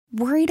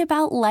Worried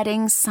about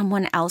letting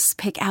someone else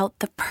pick out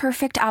the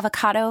perfect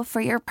avocado for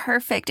your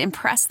perfect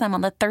impress them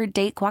on the third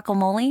date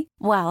guacamole?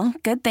 Well,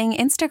 good thing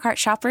Instacart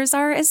shoppers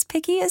are as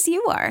picky as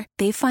you are.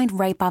 They find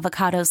ripe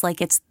avocados like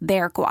it's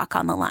their guac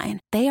on the line.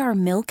 They are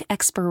milk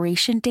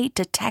expiration date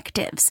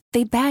detectives.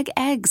 They bag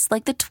eggs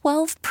like the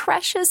 12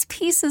 precious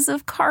pieces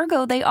of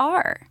cargo they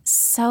are.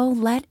 So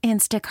let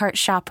Instacart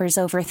shoppers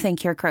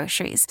overthink your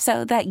groceries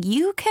so that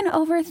you can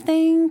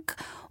overthink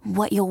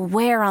what you'll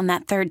wear on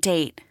that third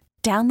date.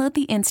 Download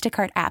the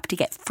Instacart app to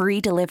get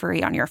free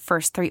delivery on your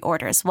first 3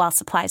 orders while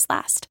supplies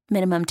last.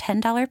 Minimum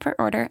 $10 per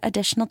order.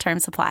 Additional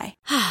terms apply.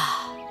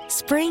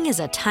 Spring is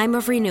a time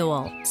of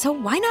renewal, so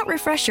why not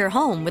refresh your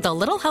home with a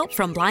little help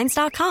from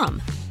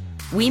Blinds.com?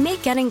 We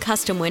make getting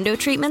custom window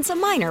treatments a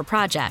minor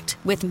project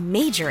with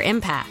major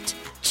impact.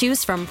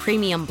 Choose from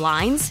premium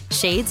blinds,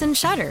 shades, and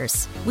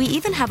shutters. We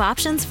even have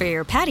options for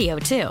your patio,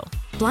 too.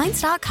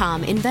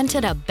 Blinds.com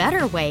invented a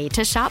better way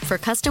to shop for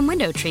custom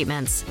window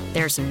treatments.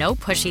 There's no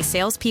pushy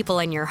salespeople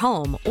in your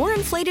home or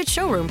inflated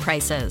showroom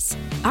prices.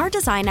 Our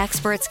design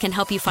experts can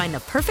help you find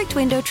the perfect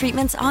window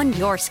treatments on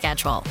your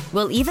schedule.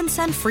 We'll even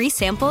send free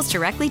samples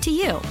directly to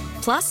you.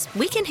 Plus,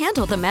 we can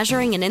handle the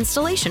measuring and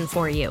installation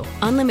for you.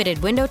 Unlimited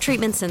window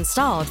treatments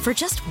installed for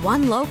just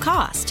one low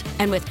cost.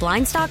 And with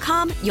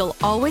Blinds.com, you'll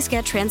always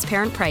get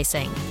transparent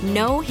pricing.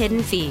 No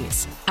hidden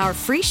fees. Our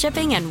free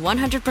shipping and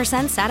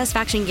 100%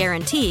 satisfaction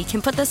guarantee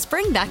can put the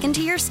spring back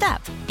into your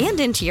step and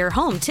into your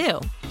home,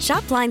 too.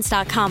 Shop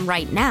Blinds.com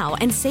right now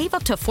and save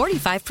up to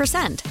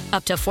 45%.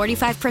 Up to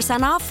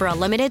 45% off for a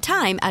limited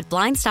time at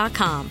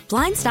Blinds.com.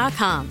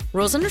 Blinds.com.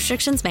 Rules and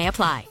restrictions may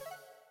apply.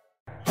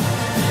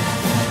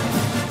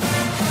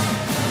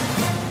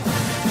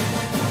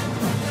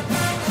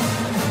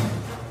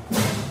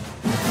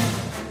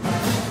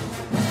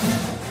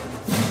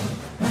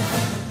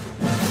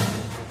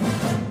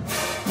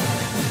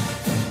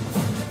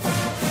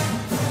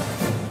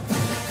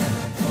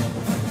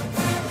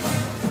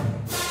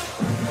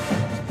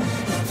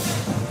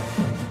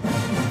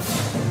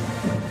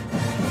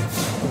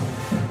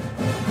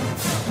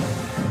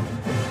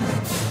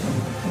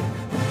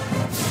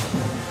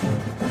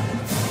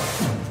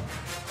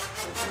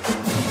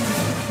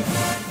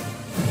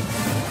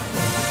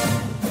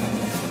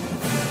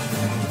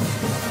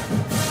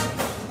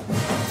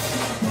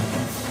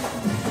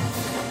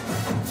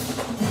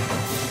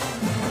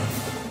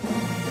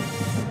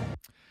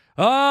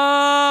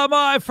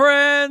 My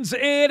friends,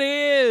 it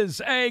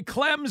is a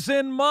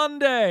Clemson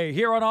Monday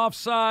here on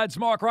Offsides.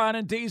 Mark, Ryan,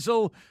 and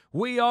Diesel.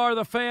 We are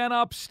the Fan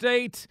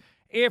Upstate.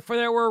 If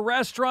there were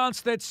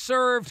restaurants that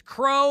served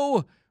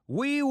crow,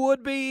 we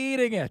would be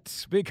eating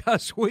it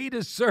because we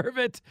deserve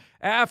it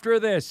after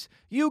this.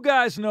 You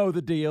guys know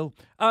the deal.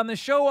 On the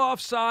show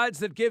Offsides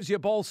that gives you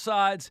both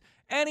sides,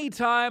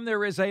 anytime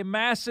there is a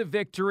massive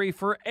victory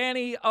for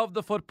any of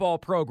the football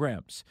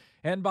programs,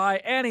 and by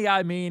any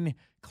I mean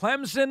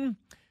Clemson,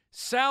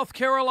 South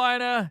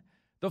Carolina,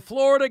 the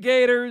Florida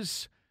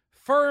Gators,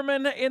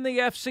 Furman in the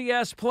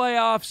FCS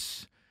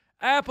playoffs,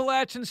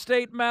 Appalachian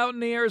State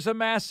Mountaineers, a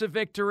massive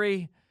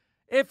victory.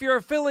 If you're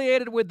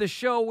affiliated with the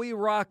show, we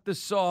rock the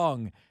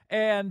song.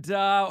 And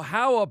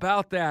how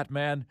about that,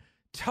 man?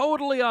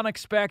 Totally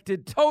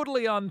unexpected,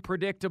 totally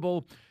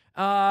unpredictable.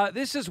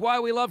 This is why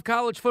we love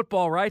college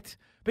football, right?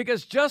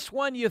 Because just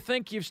when you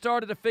think you've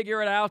started to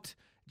figure it out,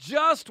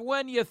 just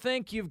when you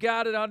think you've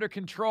got it under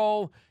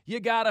control, you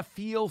got a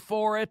feel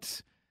for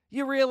it,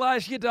 you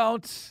realize you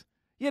don't.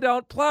 You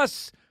don't.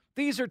 Plus,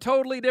 these are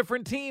totally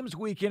different teams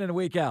week in and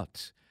week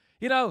out.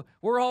 You know,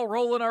 we're all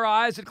rolling our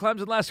eyes at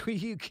Clemson last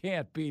week. You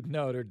can't beat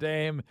Notre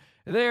Dame.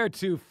 They're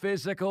too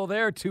physical.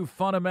 They're too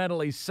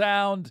fundamentally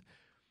sound.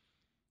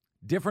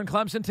 Different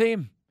Clemson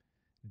team.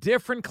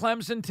 Different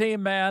Clemson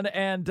team, man.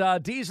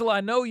 And Diesel,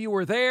 I know you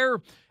were there.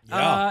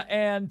 Yeah.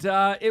 And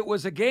it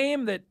was a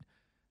game that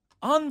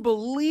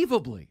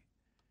unbelievably,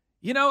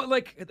 you know,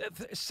 like,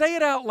 say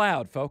it out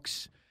loud,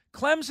 folks.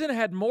 Clemson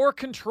had more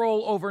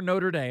control over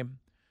Notre Dame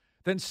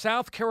than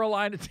South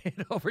Carolina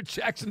did over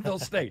Jacksonville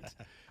State.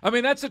 I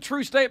mean, that's a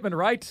true statement,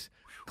 right?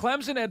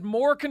 Clemson had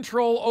more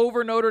control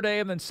over Notre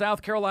Dame than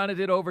South Carolina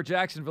did over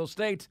Jacksonville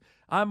State.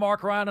 I'm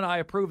Mark Ryan, and I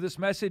approve this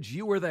message.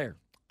 You were there.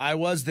 I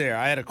was there.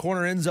 I had a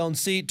corner end zone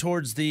seat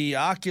towards the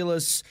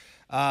Oculus,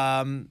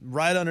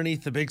 right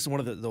underneath the big, one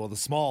of the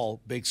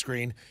small big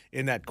screen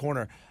in that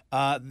corner.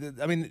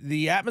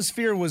 The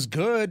atmosphere was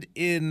good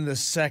in the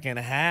second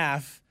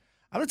half.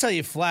 I'm going to tell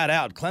you flat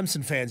out,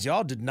 Clemson fans,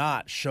 y'all did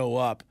not show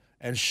up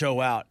and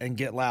show out and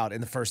get loud in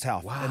the first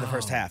half. Wow. In the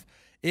first half.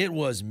 It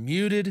was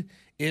muted.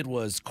 It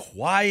was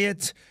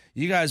quiet.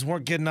 You guys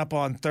weren't getting up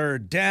on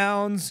third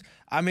downs.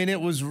 I mean, it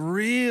was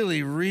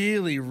really,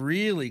 really,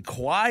 really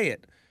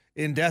quiet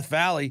in Death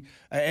Valley.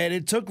 And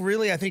it took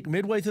really, I think,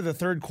 midway through the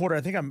third quarter,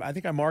 I think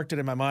I marked it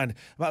in my mind,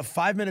 about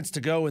 5 minutes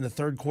to go in the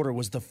third quarter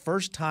was the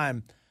first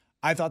time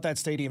I thought that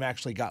stadium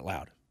actually got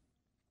loud.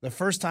 The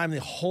first time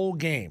the whole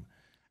game,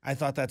 I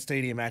thought that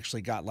stadium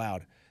actually got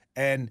loud.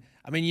 And,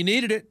 I mean, you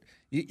needed it.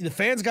 The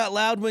fans got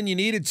loud when you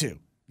needed to.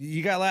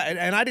 You got loud.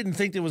 And I didn't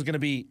think it was going to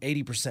be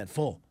 80%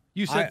 full.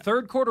 You said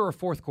third quarter or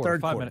fourth quarter?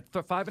 Third 5 quarter.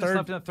 minutes. 5 minutes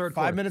left in the third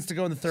quarter. 5 minutes to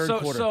go in the third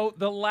quarter. So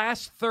the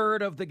last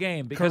third of the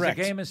game, because Correct.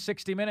 the game is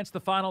 60 minutes, the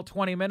final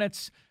 20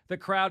 minutes, the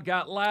crowd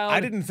got loud. I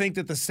didn't think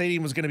that the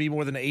stadium was going to be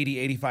more than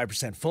 80,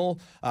 85%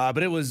 full,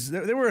 but it was.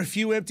 There were a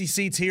few empty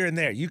seats here and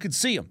there. You could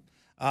see them,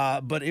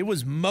 but it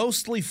was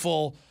mostly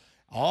full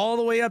all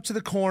the way up to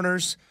the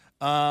corners.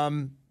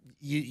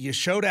 You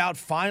showed out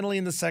finally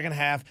in the second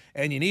half,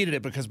 and you needed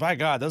it because, by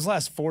God, those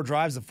last 4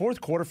 drives, the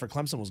fourth quarter for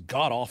Clemson was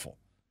god-awful.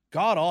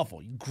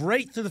 God-awful.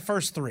 Great through the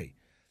first 3.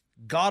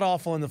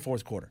 God-awful in the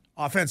fourth quarter.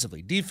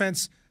 Offensively.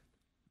 Defense,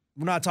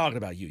 we're not talking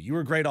about you. You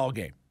were great all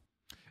game.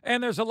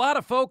 And there's a lot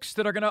of folks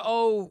that are going to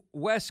owe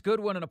Wes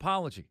Goodwin an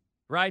apology,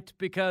 right?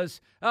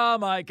 Because, oh,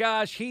 my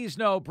gosh, he's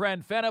no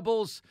Brent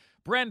Venables.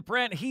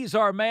 Brent, he's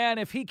our man.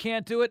 If he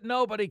can't do it,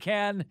 nobody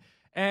can.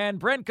 And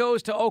Brent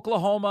goes to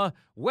Oklahoma.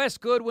 Wes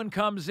Goodwin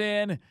comes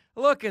in.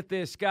 Look at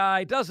this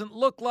guy. Doesn't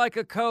look like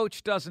a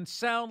coach. Doesn't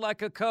sound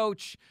like a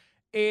coach.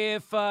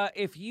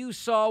 If you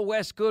saw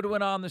Wes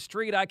Goodwin on the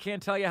street, I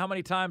can't tell you how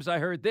many times I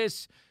heard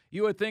this.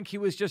 You would think he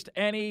was just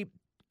any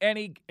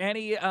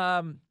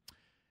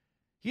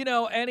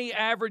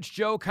average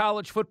Joe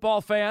college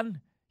football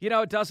fan.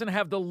 Doesn't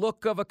have the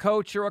look of a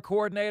coach or a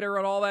coordinator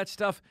and all that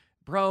stuff.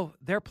 Bro,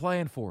 they're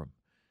playing for him.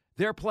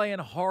 They're playing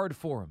hard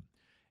for him.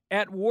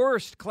 At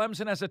worst,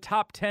 Clemson has a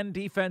top 10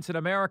 defense in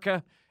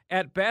America.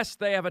 At best,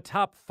 they have a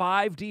top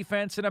 5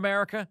 defense in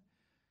America.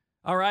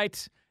 All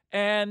right?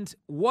 And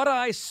what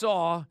I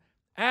saw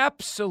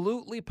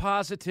absolutely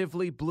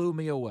positively blew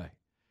me away.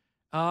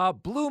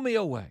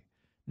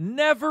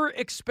 Never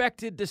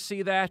expected to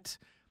see that.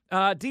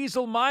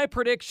 Diesel, my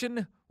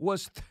prediction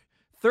was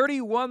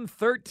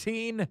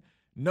 31-13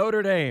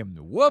 Notre Dame.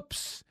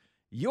 Whoops.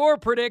 Your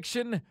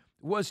prediction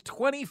was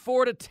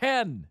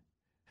 24-10.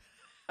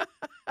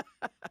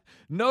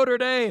 Notre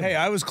Dame. Hey,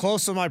 I was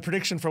close on my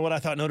prediction for what I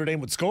thought Notre Dame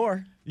would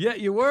score. Yeah,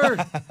 you were.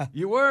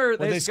 You were.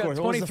 They scored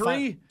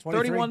 23,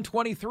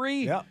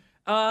 31-23. Yep.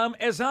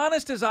 As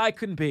honest as I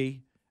can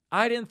be,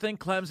 I didn't think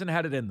Clemson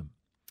had it in them.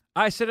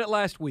 I said it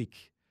last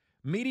week.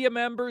 Media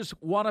members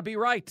want to be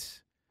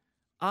right.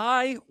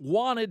 I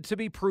wanted to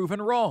be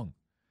proven wrong.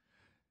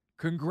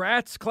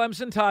 Congrats,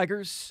 Clemson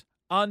Tigers,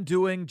 on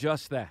doing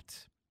just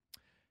that.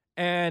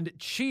 And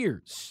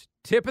cheers,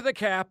 tip of the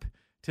cap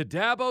to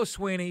Dabo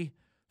Swinney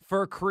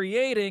for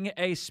creating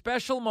a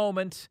special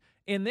moment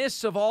in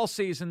this of all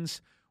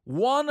seasons,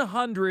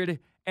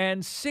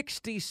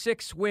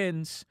 166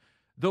 wins,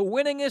 the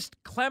winningest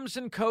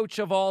Clemson coach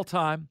of all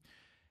time.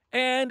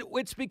 And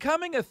it's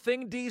becoming a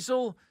thing,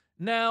 Diesel,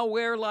 now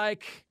where,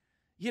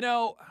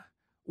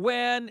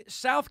 when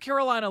South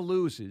Carolina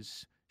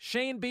loses,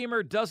 Shane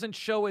Beamer doesn't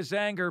show his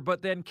anger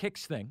but then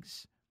kicks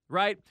things,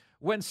 right?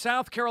 When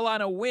South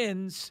Carolina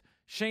wins,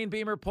 Shane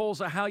Beamer pulls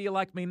a "How You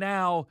Like Me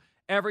Now"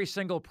 every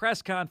single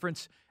press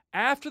conference.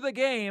 After the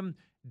game,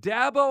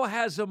 Dabo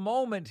has a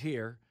moment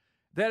here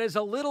that is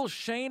a little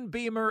Shane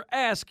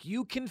Beamer-esque.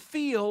 You can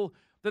feel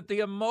that the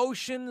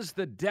emotions,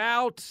 the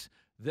doubt,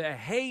 the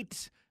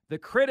hate, the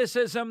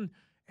criticism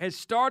has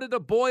started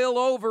to boil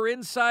over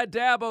inside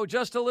Dabo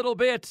just a little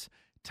bit.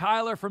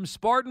 Tyler from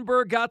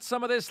Spartanburg got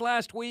some of this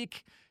last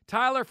week.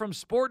 Tyler from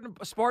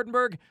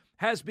Spartanburg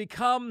has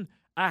become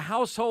a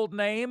household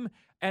name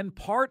and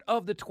part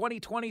of the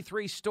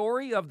 2023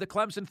 story of the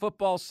Clemson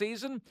football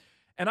season.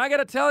 And I got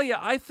to tell you,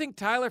 I think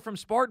Tyler from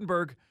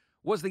Spartanburg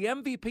was the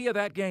MVP of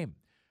that game.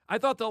 I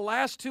thought the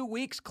last 2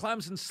 weeks,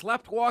 Clemson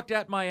slept-walked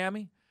at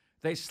Miami.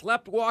 They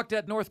slept-walked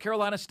at North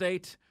Carolina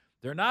State.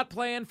 They're not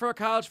playing for a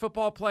college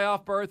football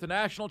playoff berth, a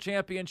national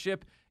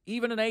championship,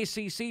 even an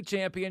ACC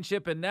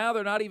championship, and now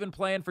they're not even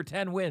playing for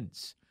 10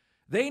 wins.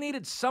 They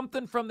needed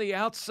something from the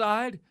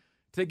outside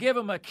to give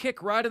them a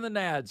kick right in the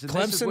nads, and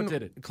this is what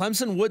did it.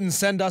 Clemson wouldn't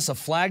send us a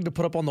flag to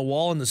put up on the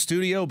wall in the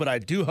studio, but I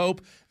do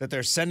hope that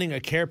they're sending a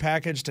care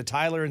package to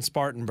Tyler in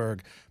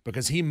Spartanburg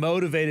because he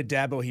motivated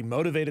Dabo. He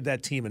motivated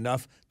that team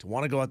enough to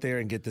want to go out there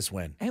and get this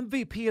win.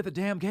 MVP of the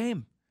damn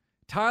game.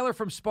 Tyler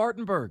from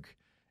Spartanburg.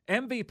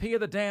 MVP of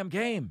the damn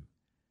game.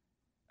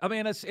 I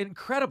mean, it's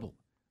incredible,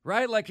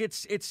 right?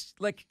 It's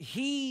like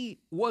he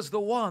was the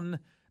one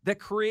that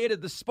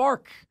created the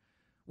spark,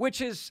 which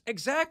is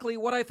exactly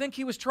what I think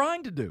he was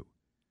trying to do.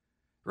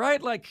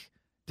 Right?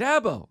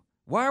 Dabo,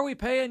 why are we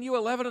paying you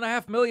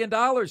 $11.5 million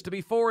to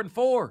be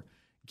 4-4?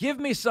 Give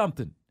me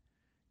something.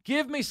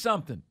 Give me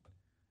something.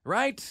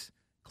 Right?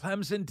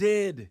 Clemson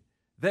did.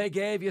 They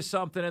gave you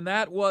something, and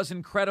that was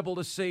incredible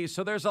to see.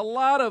 So there's a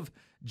lot of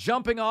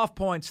jumping off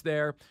points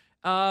there.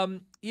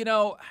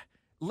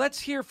 Let's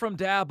hear from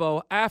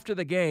Dabo after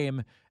the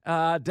game.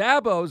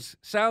 Dabo's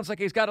sounds like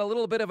he's got a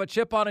little bit of a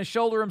chip on his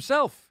shoulder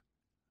himself.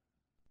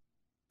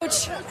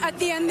 Coach, at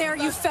the end there,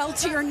 you fell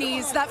to your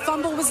knees. That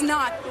fumble was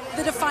not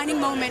the defining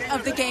moment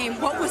of the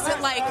game. What was it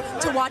like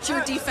to watch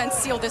your defense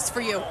seal this for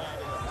you?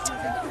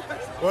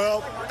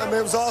 Well,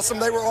 it was awesome.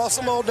 They were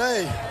awesome all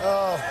day.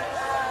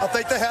 I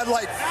think they had 4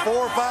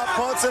 or 5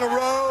 punts in a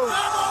row.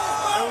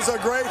 It was a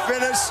great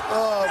finish.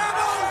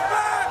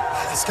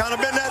 It's kind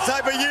of been that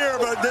type of year,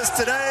 but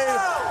today,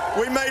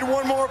 we made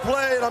one more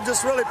play, and I'm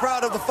just really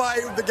proud of the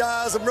fight with the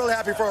guys. I'm really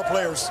happy for our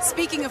players.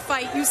 Speaking of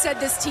fight, you said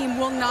this team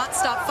will not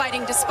stop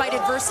fighting despite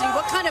adversity.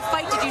 What kind of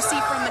fight did you see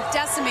from a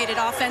decimated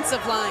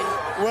offensive line?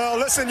 Well,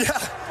 listen, we had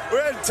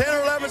 10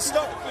 or 11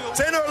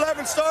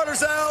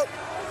 starters out.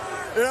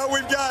 You know,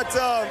 we've got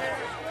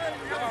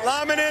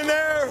linemen in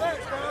there,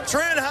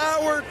 Trent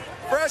Howard,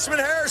 freshman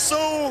Harris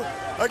Sewell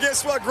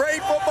against a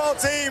great football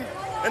team,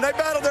 and they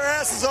battled their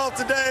asses off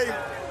today.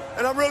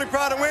 And I'm really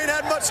proud of them. We ain't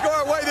had much to go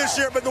our way this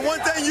year, but the one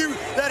thing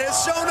that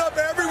has shown up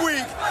every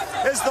week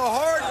is the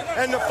heart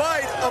and the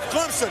fight of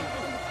Clemson.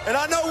 And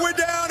I know we're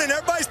down and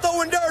everybody's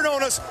throwing dirt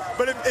on us,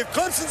 but if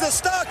Clemson's a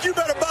stock, you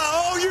better buy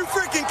all you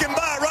freaking can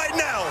buy right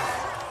now.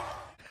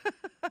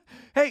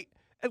 Hey,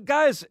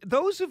 guys,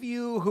 those of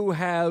you who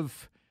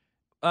have,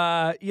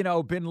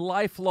 been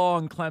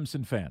lifelong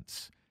Clemson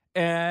fans,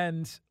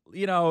 and,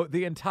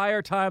 the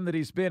entire time that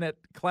he's been at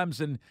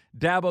Clemson,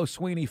 Dabo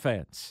Swinney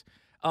fans,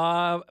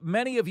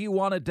 many of you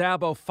wanted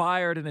Dabo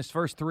fired in his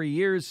first 3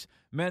 years.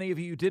 Many of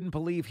you didn't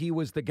believe he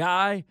was the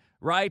guy,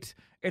 right?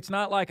 It's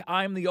not like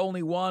I'm the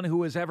only one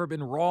who has ever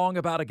been wrong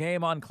about a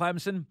game on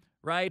Clemson,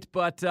 right?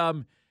 But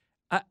I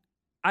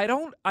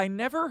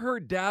never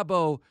heard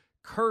Dabo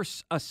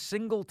curse a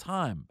single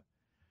time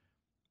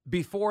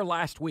before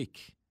last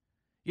week.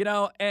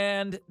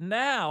 And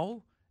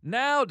now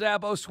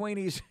Dabo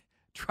Swinney's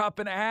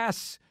dropping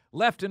ass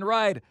left and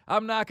right.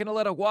 I'm not going to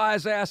let a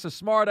wise ass, a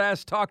smart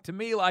ass talk to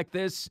me like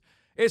this.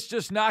 It's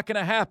just not going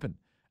to happen.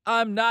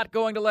 I'm not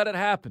going to let it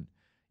happen.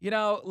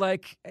 How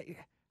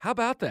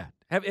about that?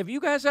 Have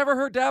you guys ever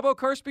heard Dabo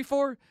curse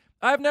before?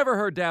 I've never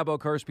heard Dabo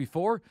curse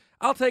before.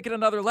 I'll take it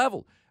another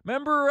level.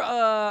 Remember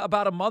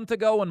about a month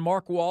ago when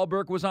Mark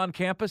Wahlberg was on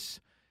campus?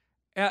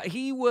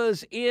 He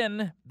was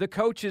in the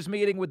coaches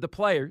meeting with the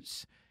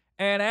players,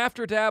 and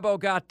after Dabo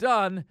got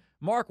done,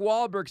 Mark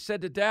Wahlberg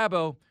said to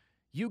Dabo,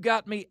 "You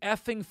got me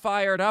effing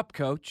fired up,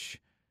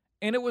 coach."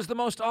 And it was the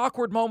most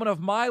awkward moment of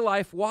my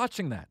life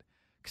watching that.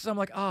 Because I'm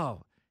like,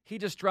 oh, he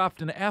just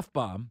dropped an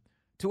F-bomb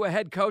to a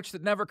head coach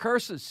that never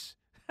curses.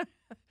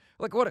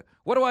 Like, what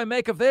do I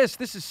make of this?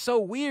 This is so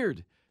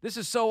weird. This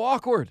is so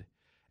awkward.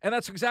 And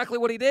that's exactly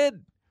what he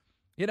did.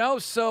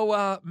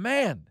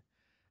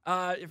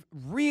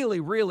 Really,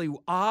 really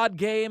odd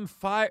game,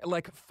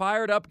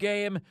 fired up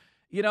game.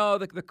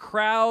 The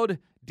crowd,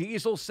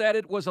 Diesel said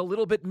it was a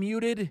little bit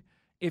muted.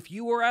 If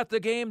you were at the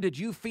game, did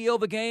you feel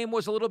the game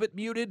was a little bit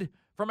muted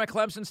from a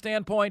Clemson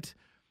standpoint?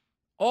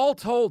 All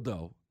told,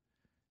 though,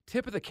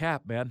 tip of the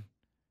cap, man.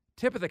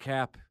 Tip of the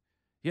cap.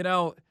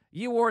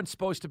 You weren't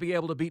supposed to be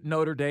able to beat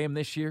Notre Dame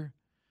this year.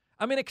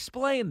 I mean,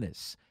 explain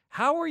this.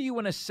 How are you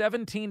in a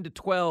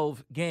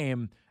 17-12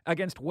 game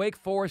against Wake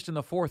Forest in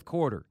the fourth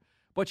quarter,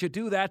 but you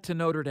do that to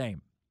Notre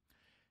Dame?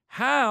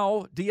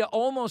 How do you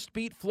almost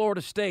beat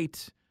Florida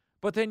State,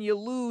 but then you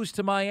lose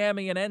to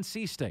Miami and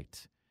NC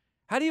State?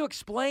 How do you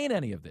explain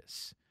any of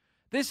this?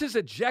 This is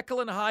a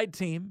Jekyll and Hyde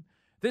team.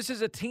 This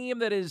is a team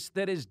that is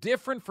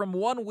different from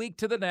one week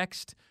to the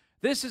next.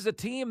 This is a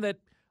team that,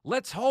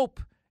 let's hope,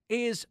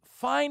 is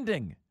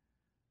finding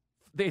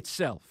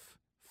itself.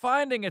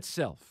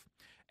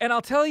 And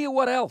I'll tell you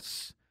what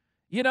else.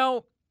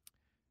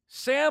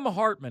 Sam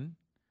Hartman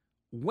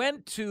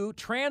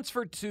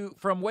transferred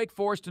from Wake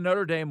Forest to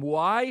Notre Dame.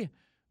 Why?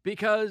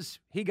 Because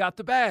he got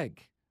the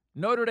bag.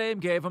 Notre Dame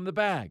gave him the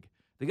bag.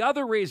 The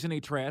other reason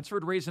he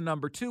transferred, reason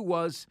number 2,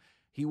 was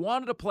he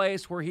wanted a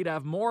place where he'd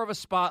have more of a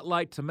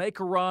spotlight to make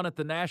a run at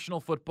the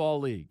National Football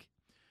League.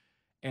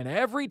 And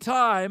every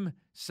time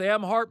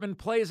Sam Hartman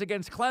plays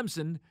against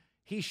Clemson,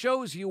 he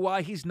shows you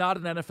why he's not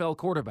an NFL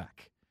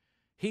quarterback.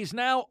 He's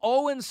now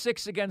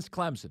 0-6 against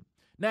Clemson.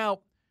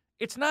 Now,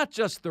 it's not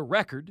just the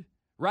record,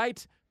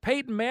 right?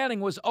 Peyton Manning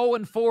was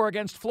 0-4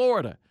 against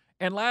Florida.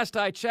 And last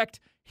I checked,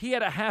 he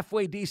had a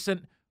halfway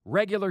decent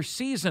regular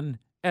season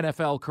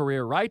NFL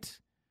career, right?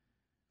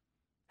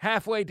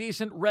 Halfway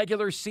decent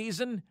regular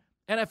season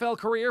NFL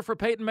career for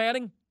Peyton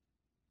Manning.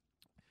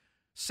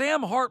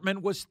 Sam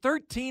Hartman was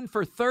 13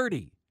 for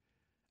 30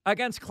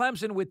 against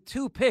Clemson with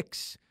 2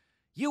 picks.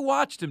 You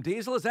watched him,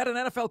 Diesel. Is that an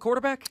NFL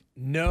quarterback?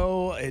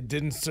 No, it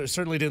didn't.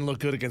 Certainly didn't look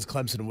good against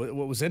Clemson.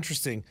 What was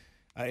interesting,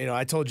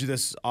 I told you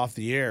this off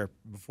the air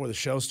before the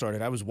show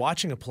started. I was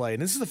watching a play,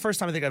 and this is the first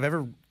time I think I've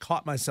ever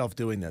caught myself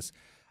doing this.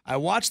 I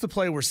watched the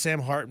play where Sam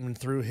Hartman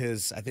threw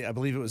I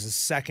believe it was his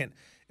second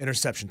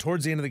interception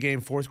towards the end of the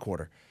game, fourth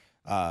quarter.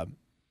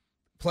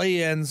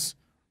 Play ends.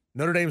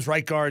 Notre Dame's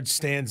right guard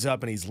stands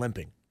up, and he's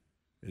limping.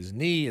 His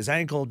knee, his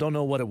ankle, don't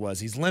know what it was.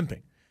 He's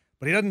limping.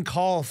 But he doesn't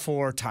call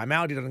for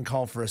timeout. He doesn't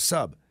call for a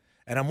sub.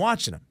 And I'm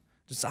watching him.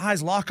 Just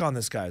eyes lock on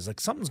this guy. It's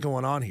like, something's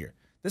going on here.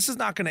 This is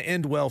not going to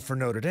end well for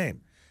Notre Dame.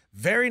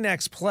 Very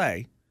next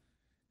play,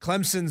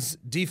 Clemson's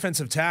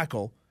defensive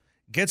tackle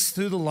gets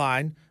through the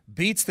line,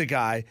 beats the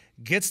guy,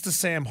 gets to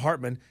Sam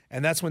Hartman,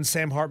 and that's when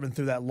Sam Hartman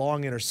threw that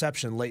long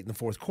interception late in the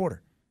fourth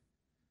quarter.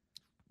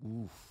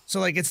 Oof.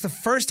 So, it's the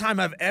first time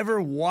I've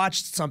ever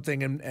watched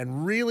something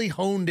and really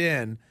honed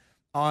in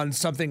on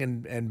something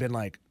and been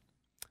like,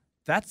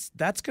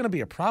 that's going to be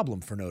a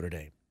problem for Notre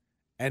Dame.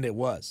 And it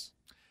was.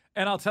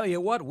 And I'll tell you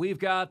what, we've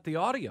got the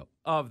audio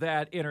of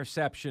that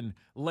interception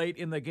late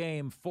in the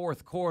game,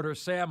 fourth quarter.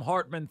 Sam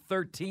Hartman,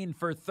 13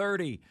 for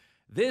 30.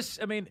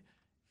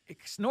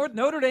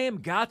 Notre Dame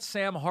got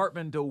Sam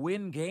Hartman to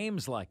win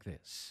games like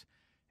this.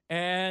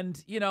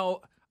 And,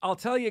 I'll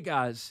tell you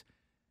guys,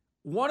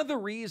 one of the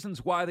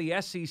reasons why the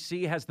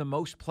SEC has the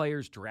most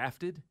players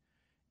drafted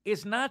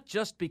is not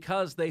just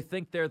because they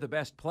think they're the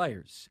best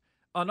players.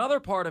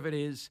 Another part of it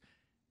is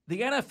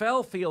the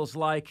NFL feels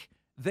like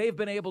they've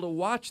been able to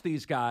watch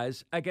these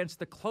guys against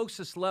the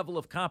closest level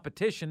of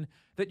competition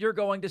that you're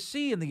going to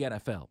see in the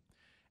NFL.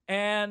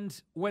 And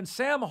when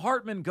Sam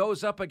Hartman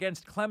goes up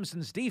against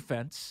Clemson's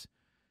defense,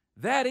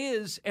 that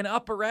is an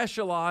upper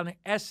echelon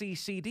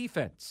SEC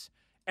defense,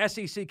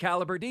 SEC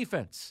caliber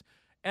defense.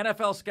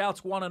 NFL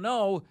scouts want to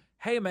know,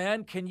 hey,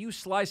 man, can you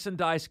slice and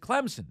dice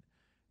Clemson?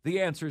 The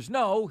answer is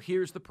no.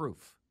 Here's the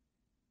proof.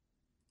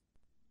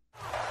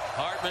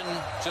 Hartman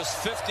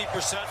just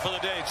 50% for the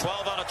day,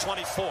 12 out of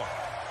 24.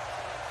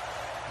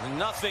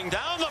 Nothing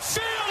down the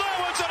field. That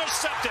one's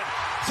intercepted.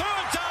 Threw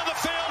it down the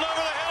field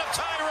over the head of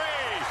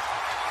Tyree.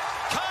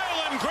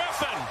 Kylan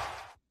Griffin.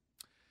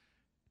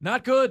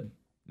 Not good.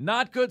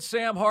 Not good,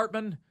 Sam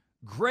Hartman.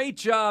 Great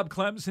job,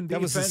 Clemson defense.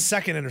 That was the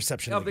second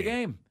interception of the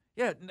game.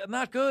 Yeah,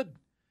 not good.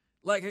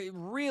 Like,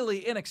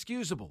 really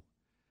inexcusable.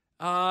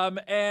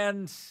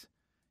 And,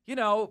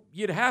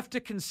 you'd have to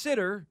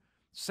consider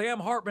Sam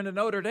Hartman and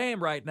Notre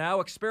Dame right now,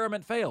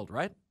 experiment failed,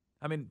 right?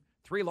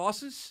 3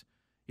 losses?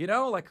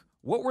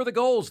 What were the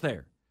goals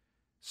there?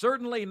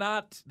 Certainly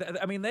not.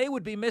 They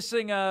would be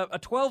missing a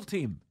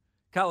 12-team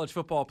college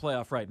football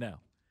playoff right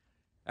now.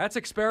 That's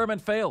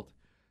experiment failed.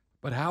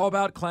 But how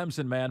about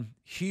Clemson, man?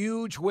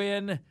 Huge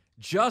win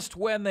just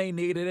when they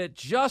needed it,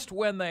 just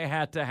when they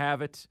had to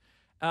have it.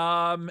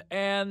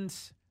 And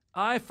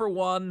I, for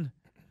one,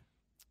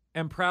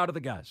 am proud of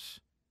the guys.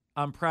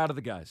 I'm proud of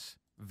the guys.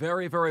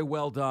 Very, very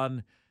well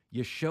done.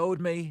 You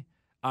showed me.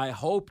 I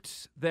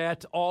hoped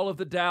that all of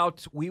the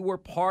doubt, we were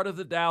part of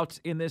the doubt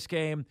in this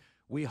game.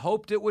 We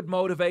hoped it would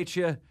motivate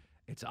you.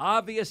 It's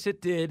obvious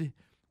it did.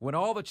 When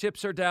all the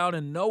chips are down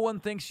and no one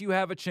thinks you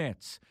have a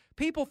chance.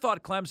 People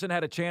thought Clemson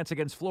had a chance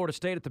against Florida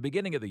State at the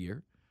beginning of the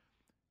year.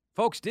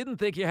 Folks didn't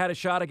think you had a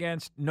shot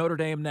against Notre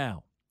Dame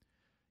now.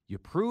 You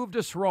proved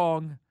us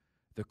wrong.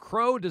 The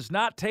crow does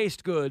not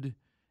taste good,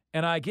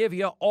 and I give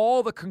you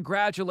all the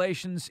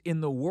congratulations in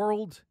the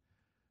world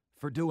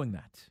for doing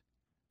that.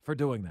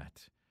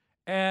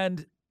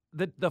 And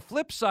the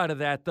flip side of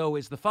that, though,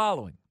 is the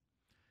following.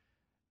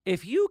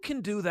 If you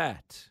can do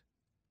that,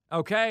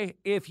 okay,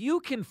 if you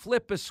can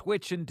flip a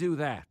switch and do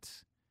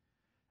that,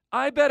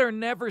 I better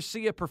never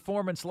see a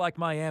performance like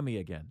Miami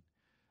again,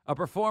 a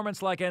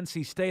performance like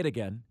NC State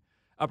again,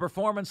 a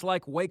performance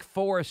like Wake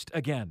Forest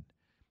again.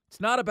 It's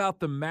not about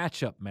the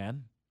matchup,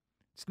 man.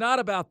 It's not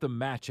about the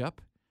matchup,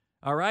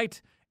 all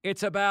right?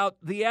 It's about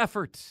the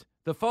effort,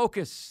 the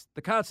focus,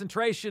 the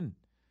concentration,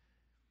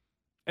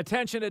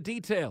 attention to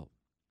detail.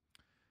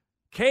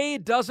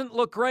 Cade doesn't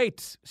look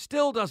great,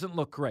 still doesn't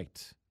look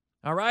great,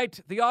 all right?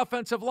 The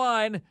offensive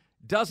line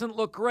doesn't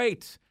look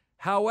great.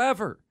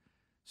 However,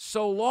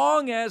 so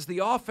long as the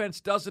offense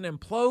doesn't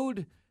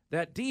implode,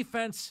 that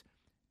defense,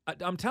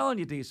 I'm telling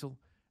you, Diesel,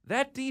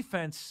 that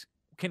defense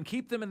can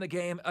keep them in the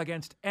game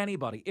against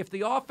anybody. If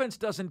the offense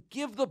doesn't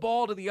give the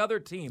ball to the other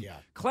team,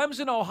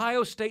 Clemson,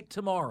 Ohio State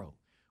tomorrow,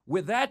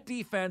 with that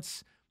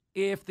defense,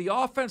 if the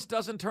offense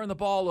doesn't turn the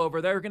ball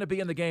over, they're going to be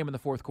in the game in the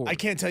fourth quarter. I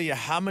can't tell you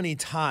how many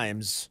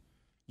times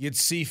you'd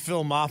see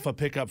Phil Maffa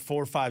pick up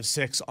 4, 5,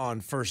 6 on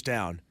first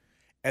down,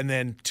 and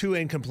then 2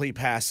 incomplete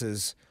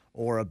passes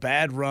or a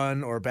bad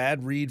run or a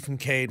bad read from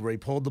Cade where he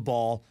pulled the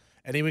ball,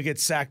 and he would get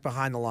sacked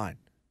behind the line.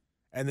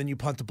 And then you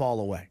punt the ball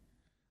away.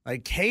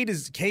 Like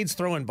Cade's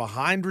throwing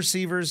behind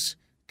receivers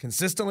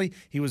consistently.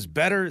 He was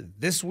better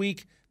this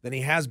week than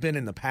he has been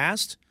in the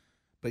past,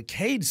 but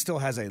Cade still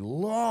has a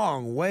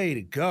long way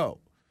to go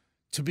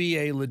to be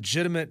a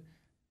legitimate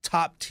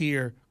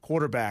top-tier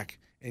quarterback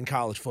in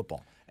college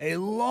football. A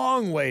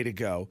long way to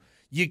go.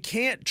 You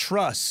can't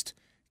trust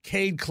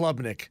Cade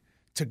Klubnik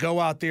to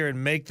go out there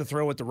and make the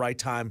throw at the right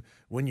time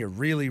when you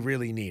really,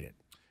 really need it.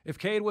 If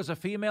Cade was a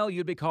female,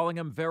 you'd be calling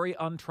him very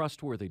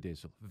untrustworthy,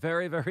 Diesel.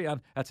 Very, very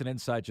That's an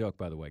inside joke,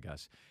 by the way,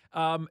 guys.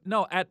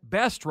 No, at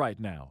best right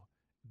now,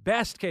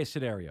 best case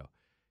scenario,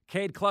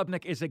 Cade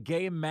Klubnik is a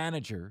game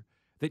manager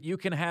that you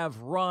can have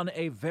run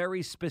a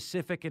very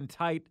specific and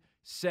tight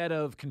set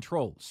of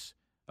controls,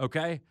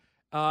 okay?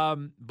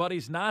 But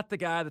he's not the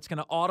guy that's going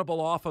to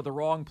audible off of the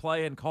wrong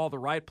play and call the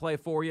right play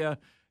for you.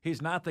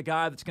 He's not the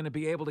guy that's going to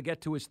be able to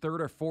get to his third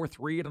or fourth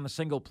read on a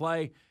single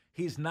play.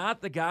 He's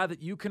not the guy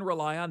that you can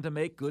rely on to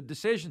make good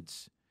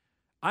decisions.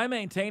 I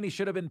maintain he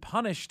should have been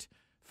punished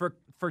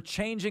for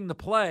changing the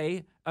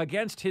play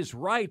against his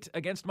right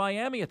against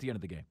Miami at the end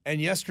of the game. And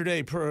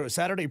Saturday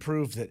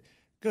proved that,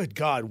 good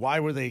God, why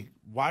were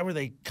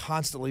they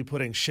constantly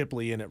putting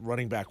Shipley in at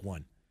running back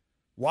 1?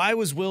 Why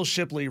was Will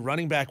Shipley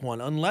running back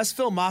 1? Unless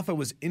Phil Maffa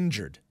was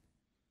injured.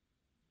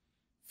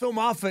 Phil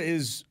Maffa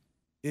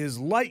is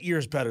light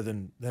years better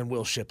than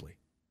Will Shipley.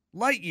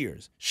 Light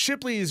years.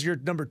 Shipley is your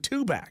number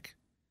 2 back.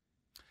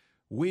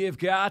 We have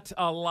got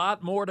a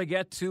lot more to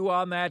get to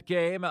on that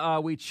game.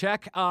 We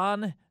check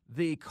on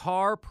the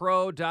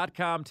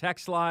carpro.com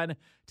text line.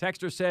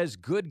 Texter says,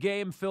 good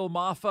game, Phil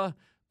Maffa,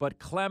 but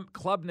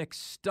Klubnik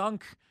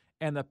stunk,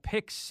 and the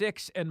pick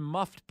 6 and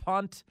muffed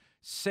punt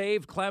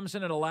saved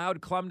Clemson and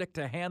allowed Klubnik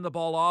to hand the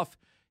ball off.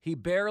 He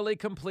barely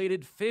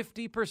completed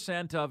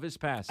 50% of his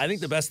passes. I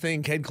think the best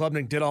thing Cade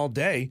Klubnik did all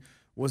day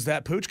was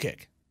that pooch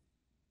kick.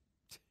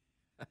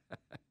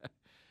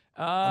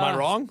 Am I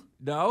wrong?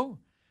 No.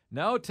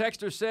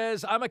 Texter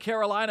says, I'm a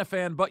Carolina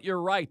fan, but you're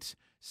right.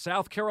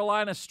 South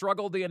Carolina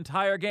struggled the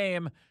entire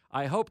game.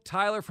 I hope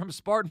Tyler from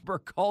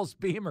Spartanburg calls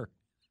Beamer.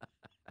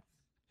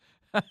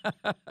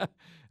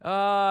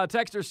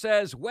 Texter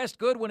says, West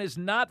Goodwin is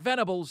not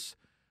Venables,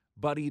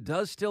 but he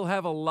does still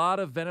have a lot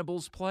of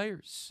Venables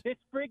players. This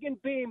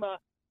friggin' Beamer.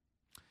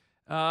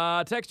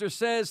 Texter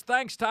says,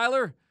 thanks,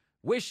 Tyler.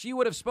 Wish you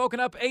would have spoken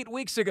up 8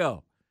 weeks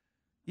ago.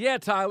 Yeah,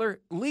 Tyler,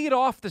 lead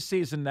off the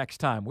season next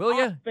time, will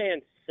you?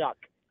 Fans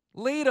suck.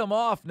 Lead them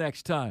off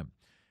next time.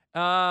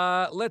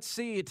 Let's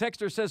see.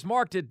 Texter says,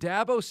 Mark, did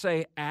Dabo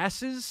say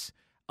asses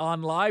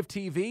on live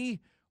TV?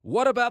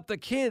 What about the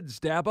kids,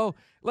 Dabo?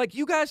 Like,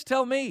 you guys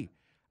tell me.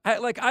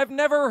 I've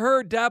never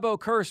heard Dabo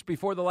curse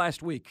before the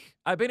last week.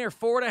 I've been here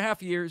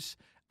 4.5 years.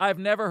 I've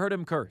never heard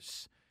him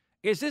curse.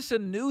 Is this a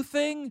new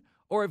thing,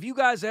 or have you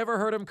guys ever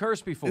heard him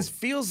curse before? This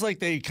feels like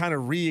they kind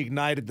of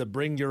reignited the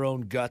bring your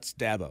own guts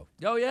Dabo.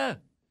 Oh, yeah.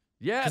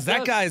 Yeah, because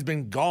that guy has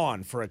been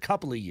gone for a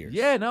couple of years.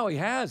 Yeah, no, he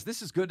has.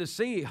 This is good to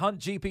see. Hunt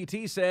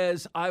GPT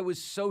says, I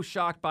was so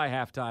shocked by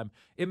halftime.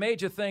 It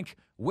made you think,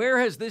 where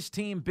has this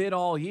team been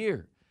all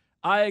year?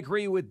 I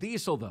agree with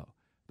Diesel, though.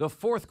 The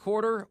fourth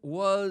quarter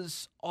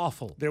was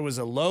awful. There was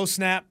a low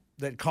snap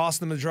that cost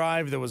them a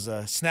drive. There was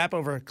a snap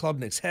over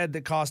Klubnik's head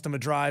that cost them a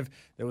drive.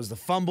 There was the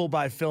fumble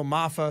by Phil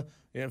Maffa.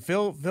 You know,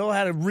 Phil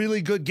had a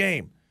really good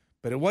game,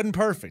 but it wasn't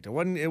perfect. It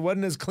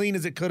wasn't as clean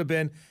as it could have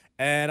been.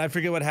 And I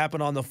forget what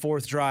happened on the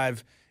fourth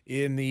drive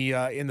in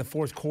the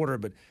fourth quarter.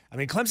 But, I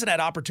mean, Clemson had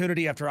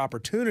opportunity after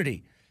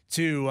opportunity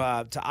to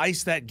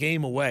ice that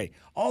game away.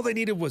 All they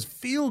needed was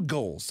field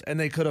goals, and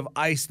they could have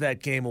iced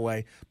that game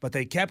away. But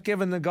they kept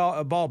giving the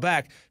ball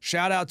back.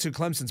 Shout out to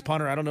Clemson's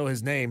punter. I don't know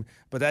his name,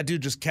 but that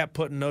dude just kept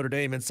putting Notre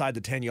Dame inside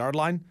the 10-yard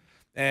line.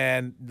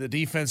 And the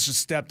defense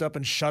just stepped up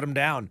and shut him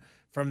down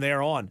from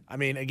there on. I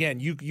mean, again,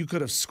 you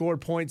could have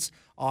scored points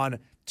on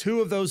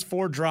 2 of those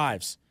 4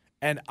 drives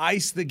and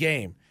iced the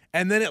game.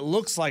 And then it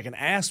looks like an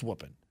ass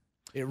whooping.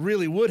 It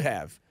really would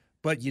have,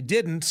 but you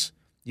didn't.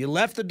 You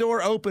left the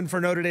door open for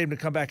Notre Dame to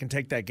come back and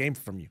take that game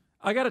from you.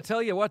 I got to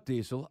tell you what,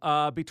 Diesel.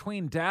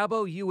 Between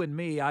Dabo, you, and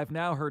me, I've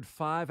now heard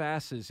 5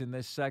 asses in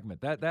this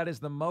segment. That is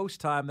the most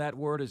time that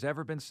word has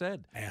ever been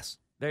said. Ass.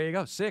 There you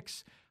go,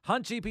 6.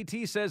 Hunt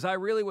GPT says, I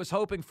really was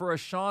hoping for a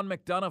Sean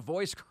McDonough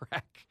voice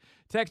crack.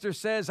 Texter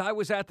says, I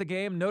was at the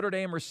game. Notre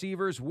Dame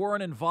receivers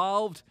weren't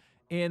involved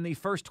in the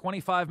first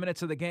 25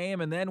 minutes of the game,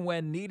 and then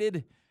when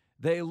needed,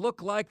 they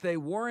looked like they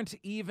weren't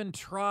even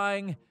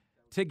trying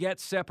to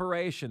get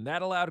separation.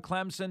 That allowed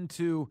Clemson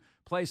to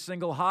play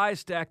single high,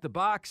 stack the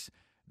box.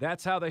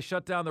 That's how they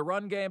shut down the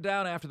run game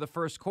down after the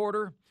first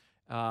quarter.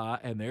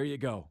 And there you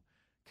go.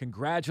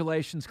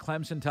 Congratulations,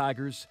 Clemson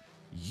Tigers.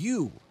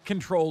 You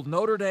controlled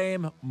Notre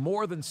Dame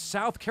more than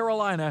South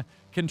Carolina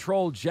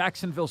controlled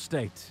Jacksonville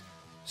State.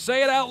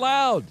 Say it out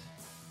loud.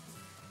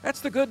 That's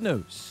the good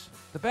news.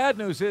 The bad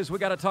news is we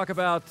got to talk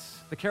about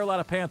the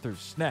Carolina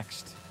Panthers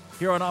next.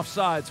 Here on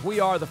Offsides, we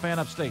are the Fan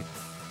Upstate.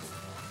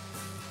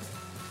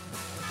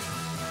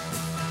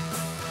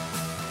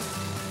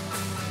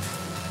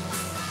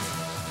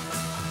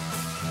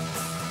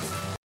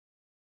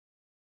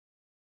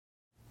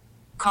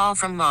 Call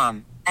from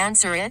mom.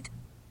 Answer it.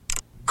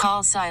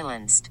 Call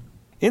silenced.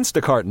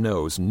 Instacart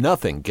knows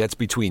nothing gets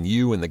between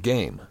you and the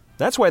game.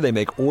 That's why they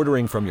make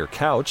ordering from your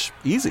couch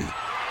easy.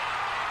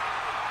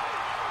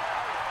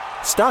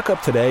 Stock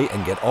up today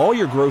and get all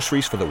your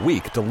groceries for the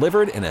week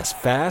delivered in as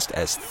fast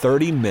as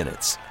 30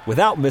 minutes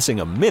without missing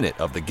a minute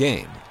of the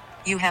game.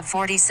 You have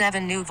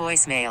 47 new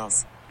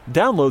voicemails.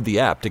 Download the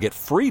app to get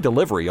free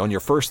delivery on your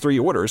first 3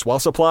 orders while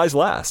supplies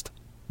last.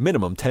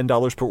 Minimum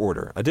 $10 per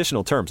order.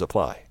 Additional terms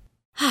apply.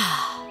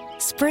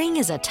 Spring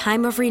is a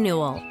time of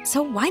renewal,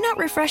 so why not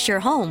refresh your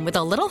home with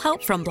a little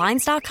help from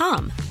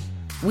Blinds.com?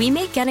 We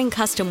make getting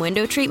custom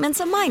window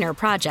treatments a minor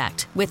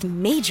project with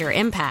major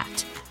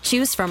impact.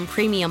 Choose from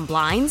premium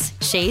blinds,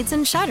 shades,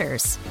 and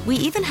shutters. We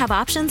even have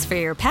options for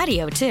your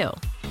patio, too.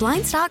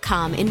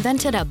 Blinds.com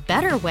invented a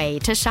better way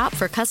to shop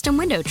for custom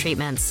window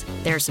treatments.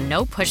 There's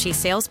no pushy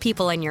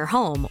salespeople in your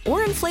home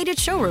or inflated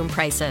showroom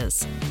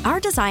prices.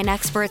 Our design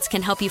experts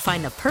can help you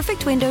find the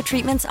perfect window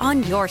treatments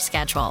on your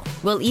schedule.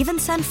 We'll even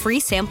send free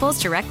samples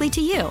directly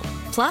to you.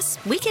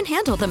 Plus, we can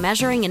handle the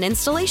measuring and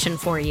installation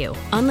for you.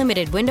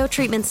 Unlimited window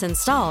treatments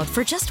installed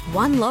for just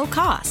one low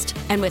cost.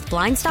 And with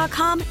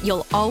Blinds.com,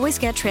 you'll always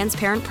get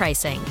transparent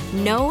pricing.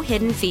 No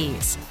hidden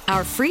fees.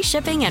 Our free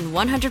shipping and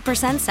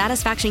 100%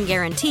 satisfaction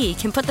guarantee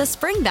can put the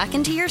spring back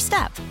into your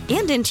step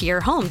and into your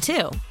home,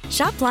 too.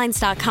 Shop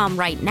Blinds.com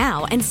right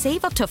now and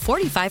save up to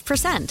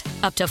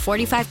 45%. Up to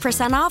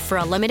 45% off for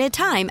a limited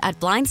time at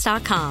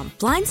Blinds.com.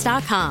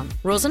 Blinds.com.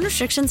 Rules and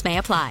restrictions may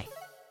apply.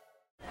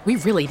 We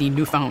really need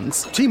new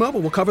phones. T-Mobile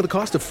will cover the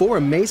cost of 4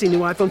 amazing new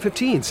iPhone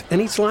 15s, and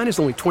each line is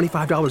only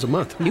 $25 a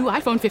month. New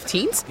iPhone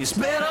 15s? It's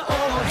better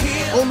over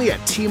here. Only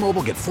at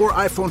T-Mobile, get 4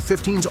 iPhone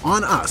 15s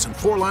on us and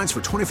 4 lines for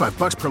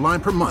 $25 per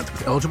line per month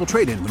with eligible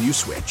trade-in when you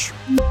switch.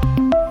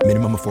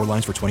 Minimum of 4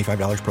 lines for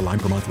 $25 per line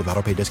per month with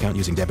autopay discount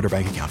using debit or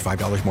bank account.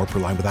 $5 more per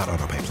line without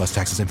autopay, plus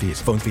taxes and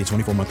fees. Phone fee at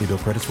 24 monthly bill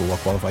credits for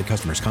well-qualified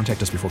customers.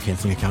 Contact us before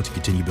canceling account to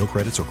continue bill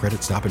credits or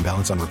credit stop and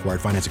balance on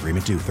required finance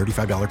agreement due.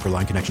 $35 per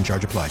line connection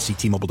charge applies. See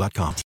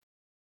T-Mobile.com.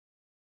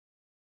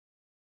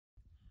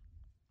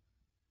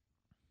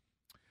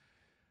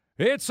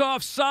 It's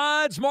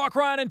Offsides. Mark,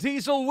 Ryan, and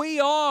Diesel. We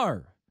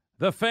are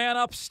the Fan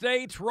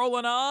Upstate,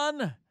 rolling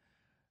on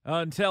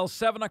until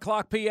 7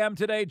 o'clock p.m.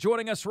 today.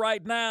 Joining us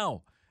right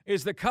now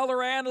is the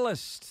color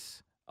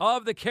analyst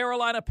of the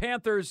Carolina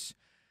Panthers,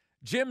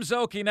 Jim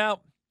Szoke.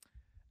 Now,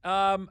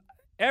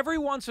 every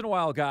once in a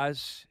while,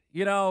 guys,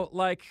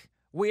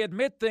 we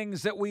admit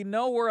things that we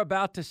know we're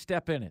about to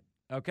step in it,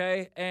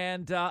 okay?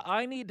 And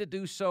I need to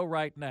do so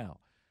right now,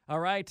 all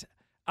right?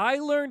 I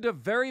learned a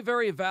very,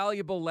 very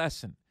valuable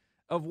lesson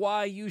of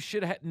why you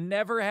should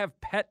never have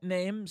pet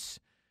names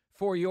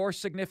for your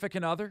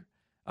significant other,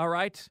 all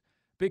right?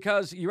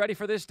 Because, you ready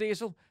for this,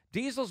 Diesel?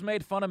 Diesel's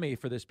made fun of me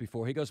for this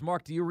before. He goes,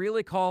 Mark, do you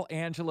really call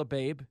Angela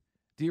babe?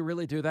 Do you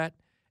really do that?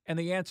 And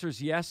the answer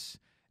is yes.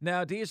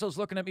 Now, Diesel's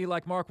looking at me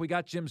like, Mark, we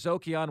got Jim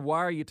Szoke on. Why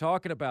are you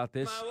talking about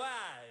this? My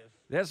wife.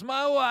 That's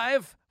my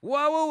wife.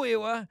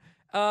 Wah-wah-wee-wah.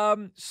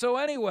 So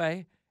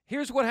anyway,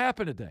 here's what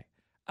happened today.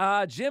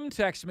 Jim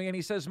texts me, and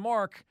he says,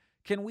 Mark,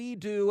 can we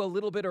do a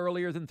little bit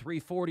earlier than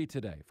 3:40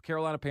 today if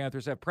Carolina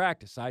Panthers have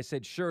practice? I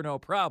said, sure, no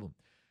problem.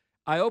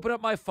 I open up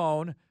my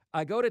phone.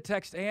 I go to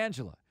text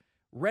Angela.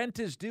 Rent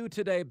is due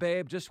today,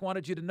 babe. Just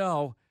wanted you to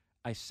know.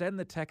 I send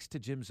the text to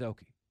Jim Szoke.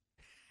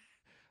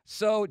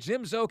 So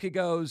Jim Szoke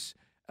goes,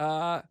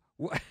 I'm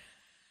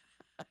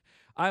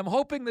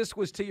hoping this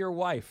was to your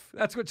wife.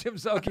 That's what Jim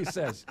Szoke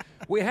says.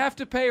 We have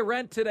to pay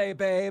rent today,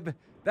 babe.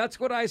 That's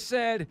what I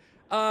said.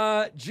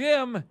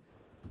 Jim,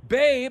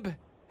 babe,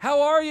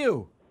 how are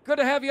you? Good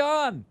to have you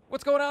on.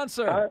 What's going on,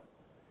 sir?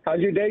 How's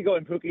your day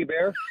going, Pookie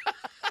Bear?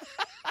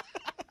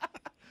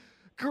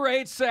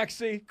 Great,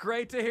 sexy.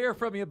 Great to hear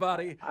from you,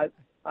 buddy.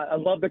 I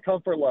love the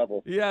comfort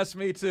level. Yes,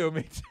 me too.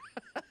 Me too.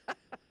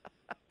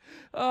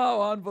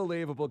 Oh,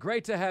 unbelievable.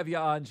 Great to have you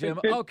on, Jim.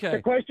 Okay.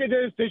 The question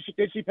is,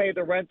 did she pay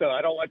the rent, though?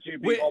 I don't want you to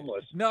be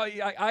homeless. No,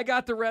 I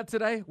got the rent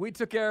today. We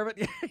took care of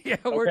it. Yeah,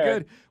 we're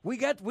good. We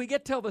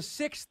get till the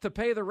 6th to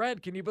pay the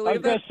rent. Can you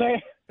believe that?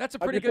 That's a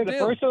pretty good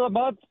deal. First of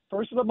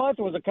the month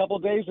was a couple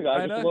of days ago. I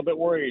was just a little bit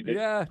worried.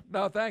 Yeah.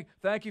 No,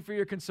 thank you for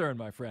your concern,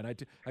 my friend.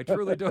 I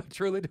truly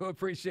do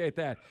appreciate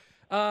that.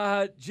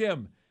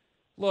 Jim,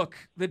 look,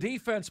 the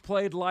defense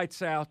played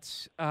lights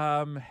out,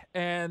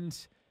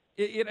 and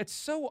it's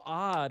so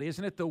odd,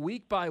 isn't it, the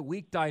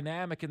week-by-week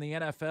dynamic in the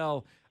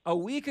NFL. A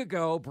week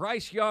ago,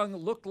 Bryce Young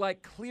looked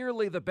like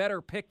clearly the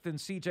better pick than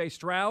C.J.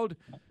 Stroud.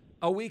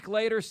 A week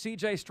later,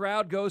 C.J.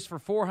 Stroud goes for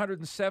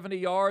 470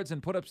 yards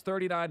and put up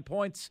 39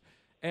 points,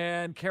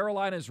 and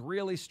Carolina's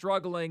really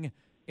struggling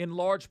in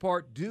large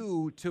part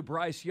due to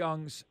Bryce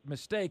Young's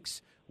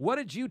mistakes. What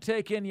did you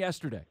take in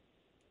yesterday?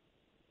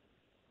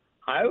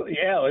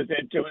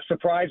 It was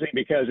surprising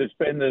because it's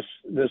been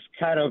this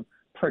kind of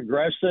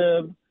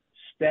progressive,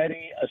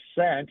 steady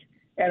ascent.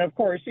 And, of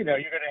course, you're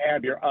going to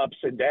have your ups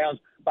and downs.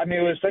 I mean,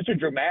 it was such a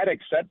dramatic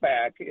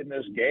setback in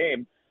this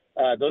game.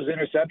 Those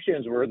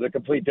interceptions were the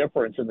complete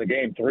difference in the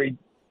game. 3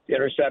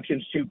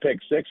 interceptions, 2 pick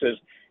sixes.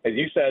 As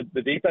you said,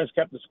 the defense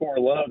kept the score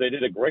low. They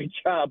did a great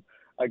job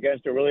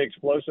against a really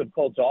explosive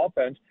Colts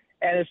offense.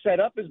 And it's set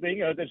up as being,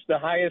 it's the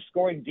highest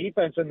scoring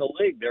defense in the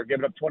league. They're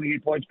giving up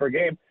 28 points per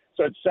game.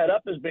 So it's set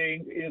up as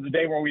being the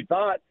day where we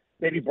thought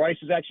maybe Bryce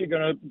is actually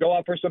going to go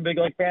out for some big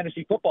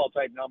fantasy football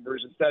type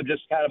numbers instead of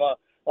just kind of a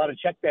lot of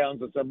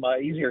checkdowns and some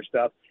easier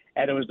stuff.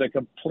 And it was the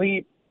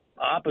complete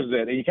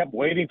opposite. And you kept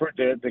waiting for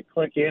it to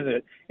click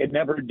in. It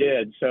never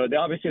did. So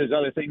obviously there's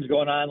other things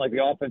going on, like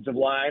the offensive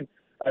line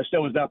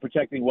still was not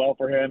protecting well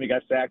for him. He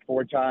got sacked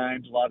 4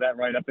 times, a lot of that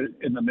right up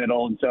in the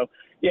middle. And so,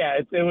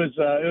 it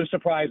was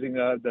surprising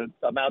the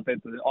amount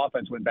that the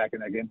offense went back in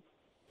that game.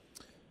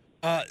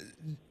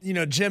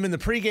 Jim, in the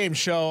pregame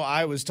show,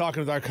 I was talking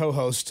with our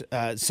co-host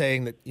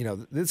saying that,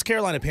 this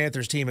Carolina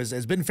Panthers team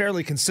has been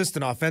fairly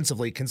consistent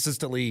offensively,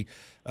 consistently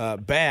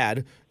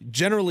bad.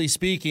 Generally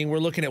speaking, we're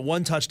looking at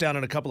 1 touchdown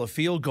and a couple of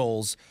field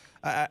goals.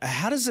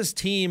 How's this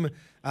team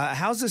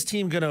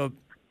going to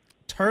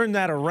turn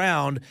that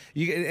around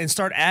and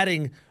start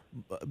adding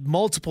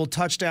multiple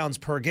touchdowns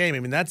per game. I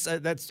mean, that's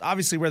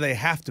obviously where they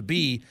have to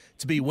be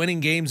winning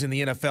games in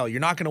the NFL. You're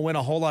not going to win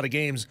a whole lot of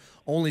games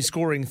only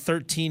scoring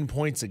 13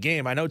 points a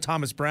game. I know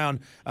Thomas Brown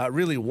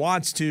really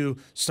wants to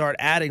start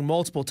adding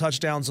multiple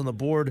touchdowns on the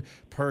board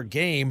per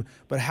game,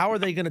 but how are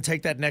they going to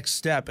take that next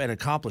step and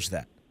accomplish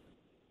that?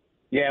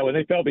 Yeah, when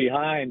they fell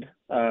behind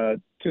to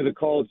the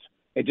Colts,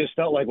 it just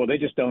felt like, well, they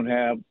just don't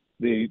have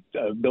the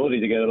ability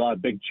to get a lot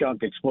of big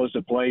chunk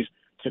explosive plays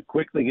to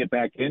quickly get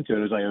back into it.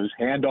 It was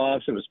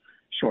handoffs, it was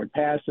short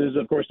passes.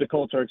 Of course, the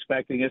Colts are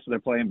expecting it, so they're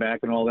playing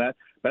back and all that.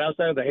 But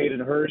outside of the Hayden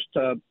Hurst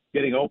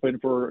getting open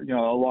for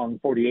a long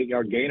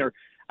 48-yard gainer,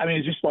 I mean,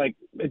 it's just like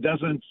it's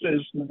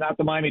not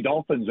the Miami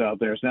Dolphins out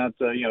there. It's not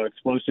the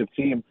explosive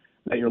team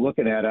that you're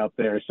looking at out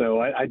there. So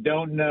I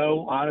don't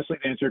know, honestly,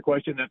 to answer your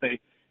question, that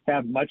they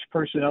have much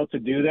personnel to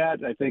do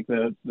that. I think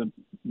the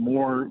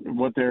more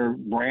what their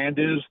brand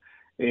is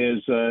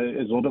a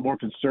little bit more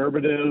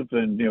conservative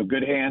and,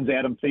 good hands,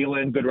 Adam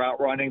Thielen, good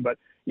route running. But,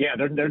 yeah,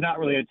 they're not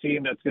really a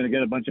team that's going to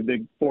get a bunch of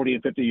big 40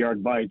 and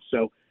 50-yard bites.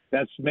 So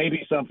that's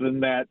maybe something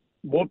that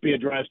won't be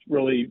addressed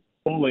really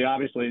fully,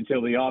 obviously,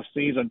 until the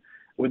offseason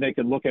when they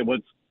can look at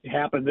what's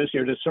happened this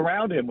year to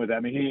surround him with that. I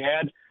mean, he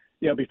had,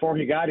 before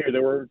he got here,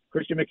 there were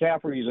Christian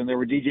McCaffreys and there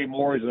were DJ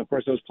Moores. And, of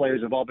course, those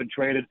players have all been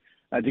traded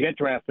to get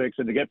draft picks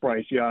and to get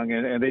Bryce Young.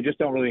 And they just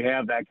don't really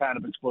have that kind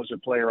of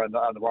explosive player on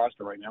the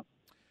roster right now.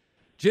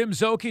 Jim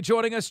Szoke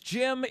joining us.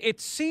 Jim, it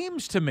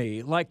seems to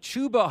me like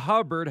Chuba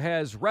Hubbard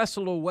has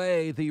wrestled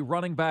away the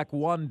running back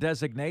one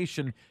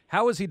designation.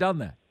 How has he done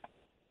that?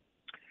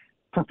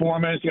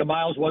 Performance.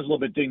 Miles was a little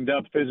bit dinged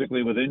up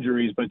physically with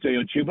injuries, but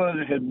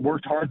Chuba had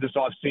worked hard this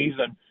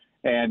offseason,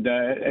 and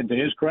to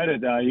his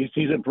credit,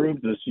 he's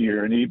improved this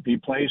year, and he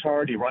plays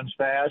hard, he runs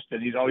fast,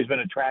 and he's always been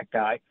a track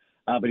guy,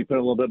 but he put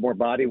a little bit more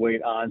body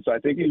weight on, so I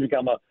think he's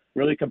become a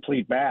really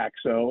complete back.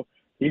 So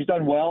he's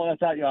done well. I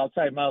thought,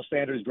 outside Miles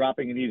Sanders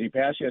dropping an easy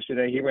pass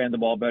yesterday, he ran the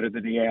ball better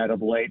than he had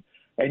of late.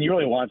 And you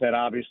really want that,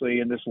 obviously,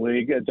 in this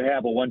league, to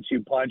have a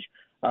 1-2 punch.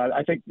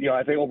 I think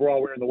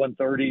overall we're in the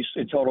 130s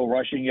in total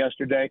rushing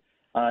yesterday.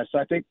 So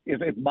I think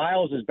if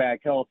Miles is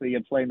back healthy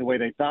and playing the way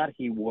they thought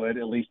he would,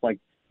 at least like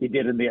he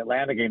did in the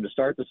Atlanta game to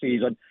start the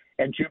season,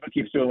 and Chuba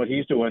keeps doing what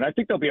he's doing, I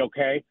think they'll be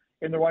okay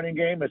in the running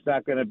game. It's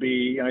not going to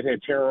be, I think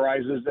it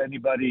terrorizes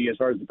anybody as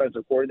far as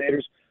defensive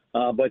coordinators.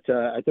 But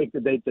I think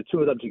that the two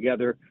of them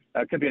together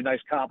could be a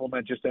nice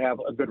compliment just to have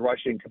a good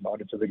rushing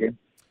component to the game.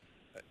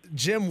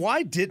 Jim,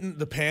 why didn't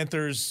the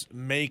Panthers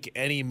make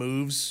any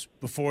moves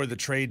before the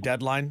trade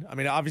deadline? I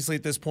mean, obviously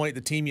at this point,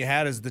 the team you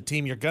had is the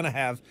team you're going to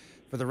have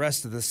for the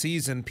rest of the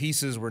season.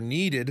 Pieces were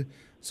needed,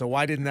 so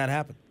why didn't that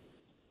happen?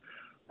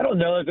 I don't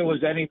know if there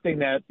was anything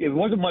that – it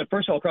wasn't much,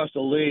 first of all, across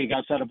the league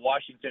outside of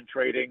Washington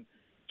trading –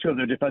 two of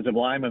their defensive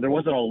linemen, there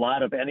wasn't a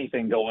lot of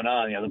anything going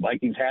on. The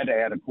Vikings had to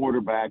add a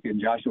quarterback in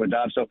Joshua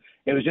Dobbs. So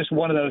it was just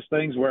one of those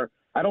things where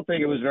I don't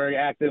think it was very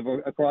active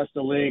across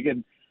the league.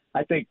 And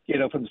I think,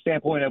 from the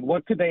standpoint of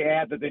what could they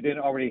add that they didn't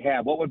already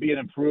have? What would be an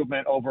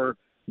improvement over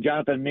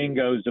Jonathan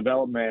Mingo's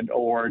development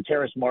or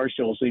Terrace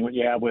Marshall, seeing what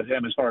you have with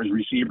him as far as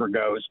receiver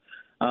goes?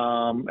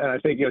 And I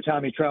think,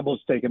 Tommy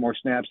Tremble's taking more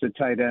snaps at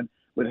tight end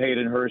with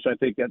Hayden Hurst. I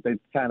think that they've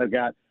kind of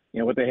got,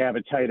 what they have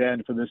at tight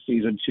end for this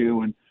season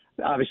too. And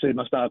obviously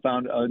must not have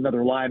found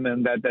another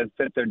lineman that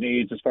fit their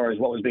needs as far as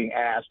what was being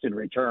asked in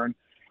return.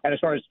 And as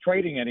far as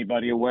trading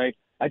anybody away,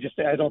 I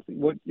don't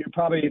think you're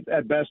probably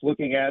at best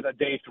looking at a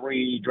day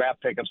 3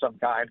 draft pick of some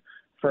kind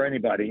for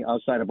anybody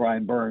outside of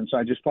Brian Burns. So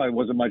I just probably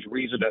wasn't much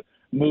reason to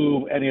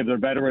move any of their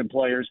veteran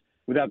players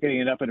without getting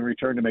enough in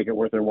return to make it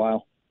worth their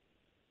while.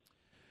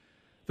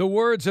 The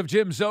words of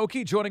Jim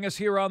Szoke joining us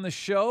here on the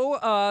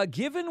show.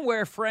 Given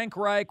where Frank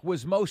Reich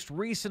was most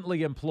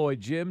recently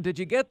employed, Jim, did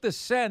you get the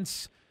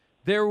sense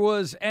there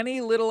was any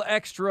little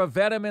extra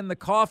venom in the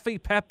coffee,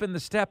 pep in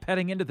the step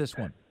heading into this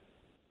one?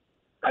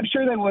 I'm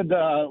sure they would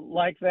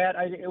like that.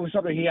 It was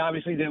something he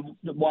obviously didn't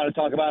want to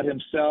talk about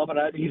himself, and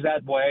he's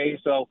that way.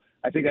 So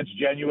I think that's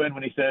genuine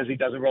when he says he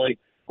doesn't really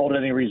hold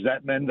any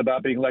resentment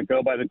about being let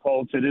go by the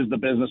Colts. It is the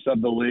business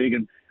of the league,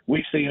 and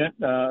we've seen it.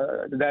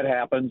 That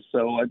happens.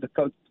 So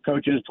the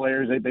coaches,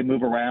 players, they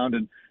move around,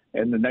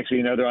 and the next thing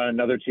you know, they're on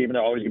another team, and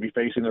they're always going to be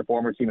facing their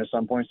former team at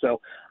some point. So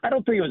I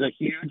don't think it was a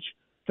huge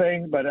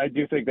thing, but I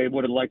do think they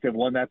would have liked to have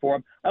won that for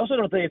him. I also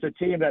don't think it's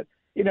a team that,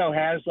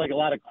 has like a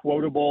lot of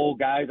quotable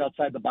guys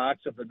outside the box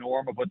of the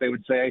norm of what they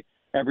would say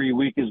every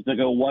week is to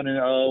go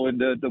 1-0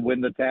 and to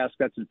win the task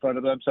that's in front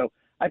of them. So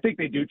I think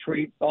they do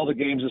treat all the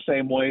games the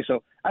same way.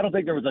 So I don't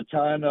think there was a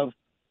ton of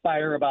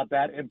fire about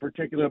that in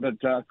particular, but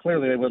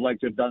clearly they would like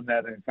to have done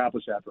that and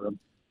accomplished that for them.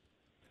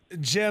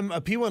 Jim,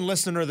 a P1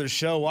 listener of the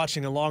show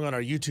watching along on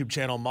our YouTube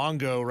channel,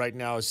 Mongo, right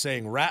now is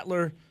saying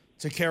Rattler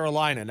to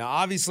Carolina. Now,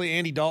 obviously,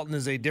 Andy Dalton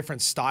is a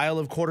different style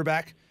of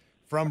quarterback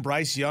from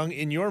Bryce Young.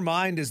 In your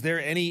mind, is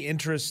there any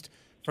interest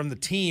from the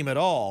team at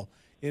all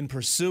in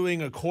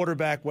pursuing a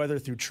quarterback, whether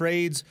through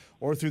trades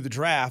or through the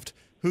draft,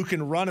 who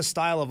can run a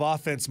style of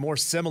offense more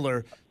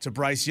similar to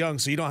Bryce Young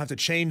so you don't have to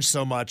change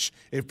so much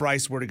if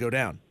Bryce were to go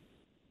down?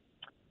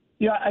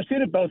 Yeah, I've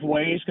seen it both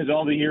ways because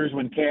all the years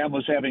when Cam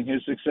was having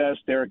his success,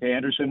 Derek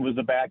Anderson was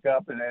the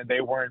backup, and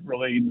they weren't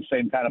really the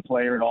same kind of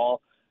player at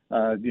all.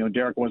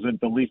 Derek wasn't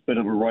the least bit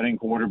of a running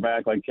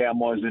quarterback like Cam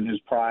was in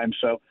his prime.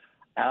 So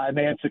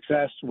they had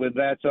success with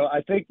that. So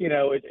I think,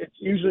 it's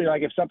usually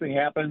like if something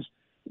happens,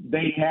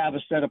 they have a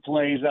set of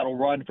plays that'll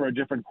run for a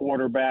different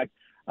quarterback,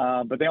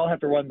 but they all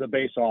have to run the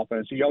base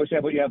offense. So you always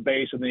have what you have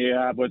base, and then you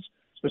have what's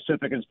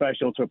specific and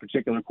special to a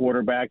particular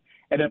quarterback.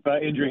 And if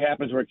an injury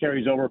happens where it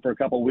carries over for a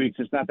couple of weeks,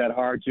 it's not that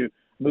hard to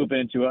move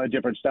into a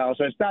different style.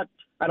 So it's not,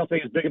 I don't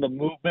think it's big of a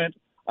movement,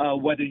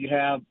 whether you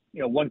have,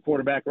 one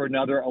quarterback or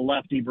another, a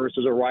lefty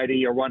versus a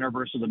righty, a runner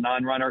versus a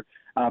non-runner,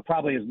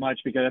 probably as much,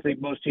 because I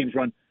think most teams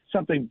run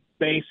something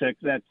basic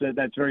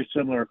that's very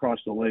similar across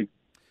the league.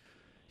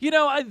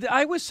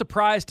 I was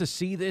surprised to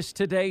see this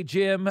today,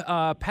 Jim.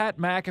 Pat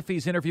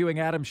McAfee's interviewing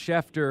Adam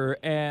Schefter,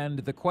 and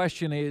the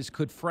question is,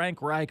 could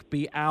Frank Reich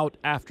be out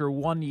after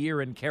 1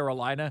 year in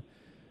Carolina?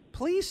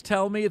 Please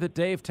tell me that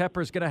Dave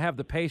Tepper's going to have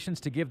the patience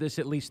to give this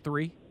at least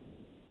 3.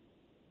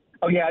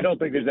 Oh, yeah, I don't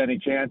think there's any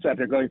chance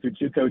after going through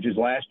 2 coaches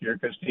last year,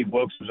 because Steve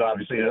Wilkes was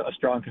obviously a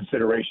strong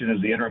consideration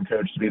as the interim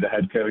coach to be the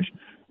head coach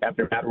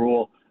after Matt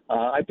Rule.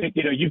 I think,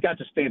 you've got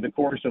to stay the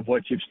course of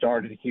what you've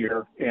started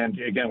here. And,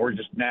 again, we're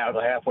just now at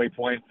the halfway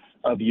point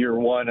of year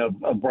 1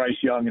 of Bryce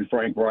Young and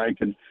Frank Reich.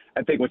 And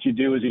I think what you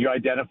do is you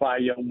identify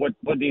what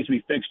needs to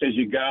be fixed as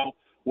you go,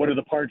 what are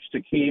the parts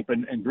to keep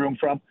and groom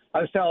from.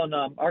 I was telling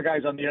our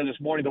guys on the air this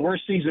morning, the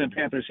worst season in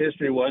Panthers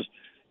history was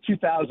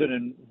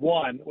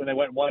 2001 when they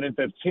went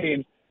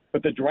 1-15.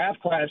 But the draft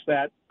class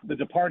that the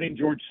departing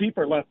George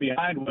Seifert left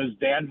behind was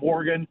Dan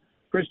Morgan,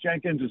 Chris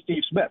Jenkins, and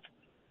Steve Smith.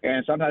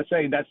 And so I'm not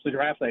saying that's the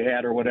draft they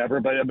had or whatever,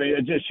 but I mean,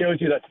 it just shows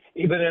you that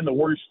even in the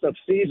worst of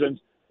seasons,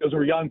 those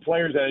were young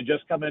players that had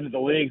just come into the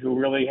league who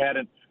really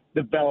hadn't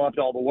developed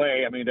all the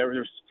way. I mean,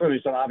 there's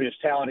clearly some obvious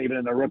talent even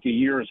in their rookie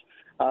years.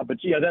 But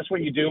that's what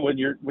you do when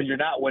you're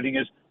not winning,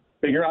 is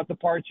figure out the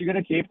parts you're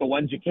going to keep, the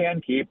ones you can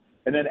keep,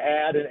 and then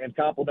add and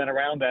complement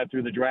around that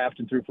through the draft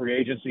and through free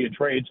agency and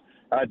trades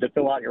to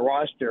fill out your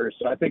roster.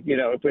 So I think,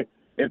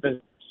 if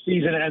the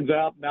season ends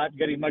up not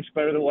getting much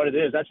better than what it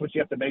is, that's what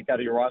you have to make out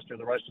of your roster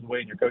the rest of the way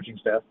in your coaching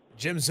staff.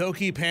 Jim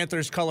Szoke,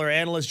 Panthers color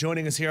analyst,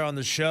 joining us here on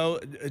the show.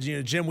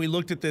 Jim, we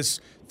looked at this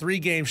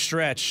 3-game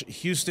stretch,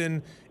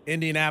 Houston,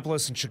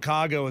 Indianapolis, and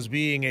Chicago, as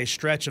being a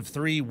stretch of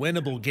 3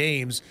 winnable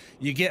games.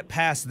 You get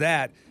past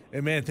that,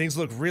 and, man, things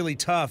look really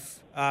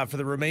tough for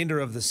the remainder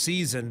of the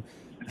season.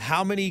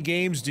 How many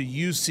games do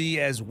you see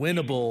as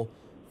winnable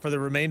for the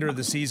remainder of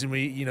the season?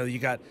 You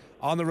got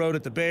on the road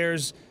at the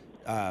Bears,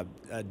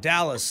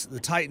 Dallas, the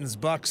Titans,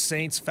 Bucks,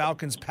 Saints,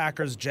 Falcons,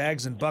 Packers,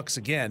 Jags, and Bucks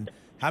again.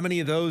 How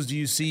many of those do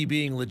you see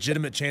being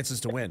legitimate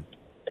chances to win?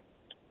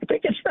 I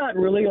think it's not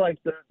really like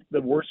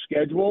the worst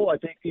schedule. I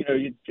think,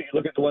 you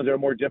look at the ones that are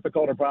more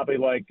difficult are probably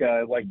like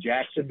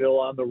Jacksonville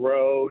on the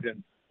road.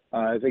 And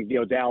I think,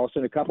 Dallas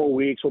in a couple of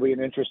weeks will be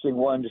an interesting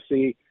one to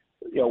see,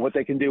 what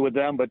they can do with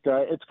them. But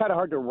it's kind of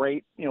hard to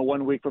rate,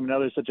 1 week from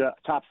another, such a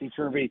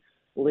topsy-turvy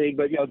league.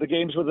 But, the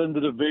games within the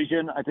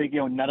division, I think,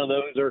 none of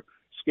those are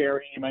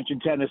scary. You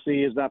mentioned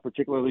Tennessee is not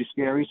particularly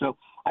scary. So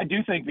I do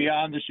think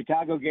beyond the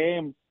Chicago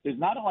game, it's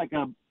not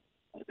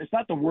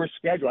the worst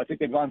schedule. I think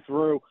they've gone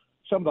through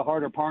some of the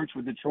harder parts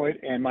with Detroit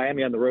and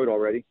Miami on the road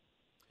already.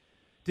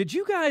 Did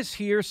you guys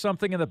hear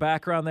something in the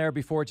background there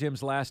before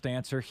Jim's last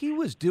answer? He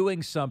was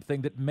doing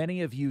something that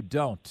many of you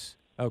don't,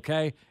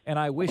 okay? And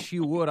I wish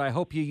you would. I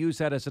hope you use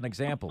that as an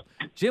example.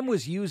 Jim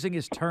was using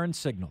his turn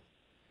signal.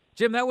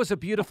 Jim, that was a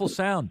beautiful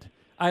sound.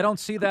 I don't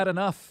see that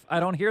enough. I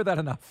don't hear that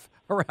enough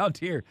around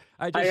here.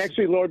 I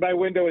actually lowered my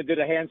window and did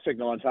a hand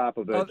signal on top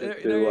of it. Oh, there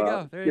you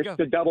go. There you go.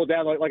 To double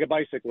down like a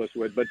bicyclist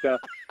would. But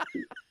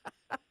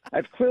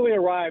I've clearly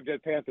arrived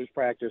at Panthers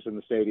practice in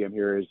the stadium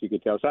here, as you can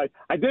tell. So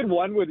I did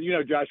one with,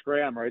 Josh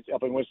Graham, right,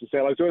 up in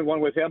Winston-Salem. I was doing one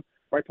with him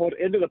where I pulled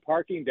into the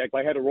parking deck.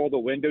 I had to roll the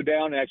window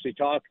down and actually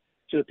talk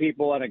to the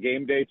people on a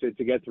game day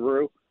to get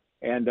through.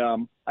 And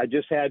I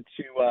just had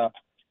to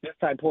this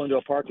time pull into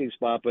a parking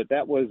spot. But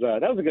that was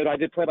a good. I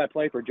did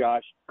play-by-play for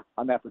Josh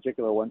on that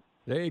particular one.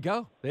 There you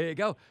go. There you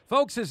go.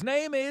 Folks, his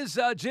name is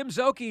Jim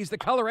Szoke. He's the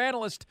color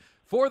analyst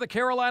for the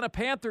Carolina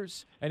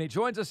Panthers, and he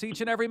joins us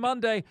each and every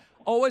Monday.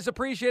 Always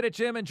appreciate it,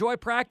 Jim. Enjoy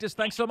practice.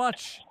 Thanks so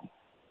much.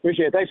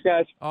 Appreciate it. Thanks,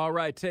 guys. All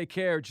right, take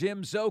care.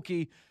 Jim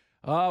Szoke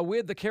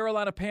with the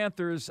Carolina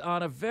Panthers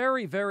on a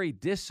very, very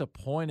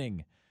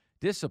disappointing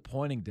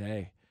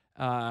day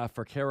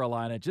for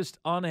Carolina. Just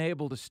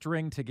unable to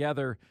string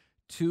together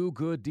 2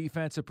 good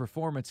defensive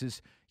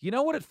performances. You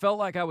know what it felt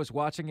like I was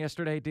watching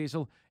yesterday,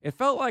 Diesel? It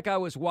felt like I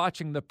was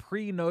watching the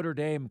pre-Notre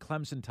Dame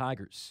Clemson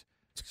Tigers.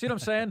 See what I'm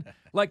saying?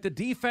 Like the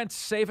defense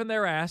saving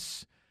their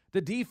ass,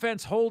 the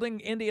defense holding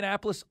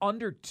Indianapolis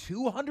under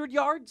 200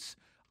 yards,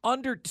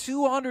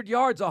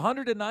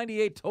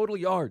 198 total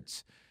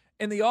yards,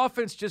 and the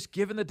offense just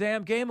giving the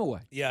damn game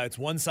away. Yeah, it's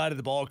one side of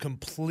the ball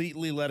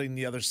completely letting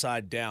the other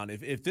side down.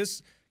 If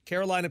this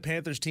Carolina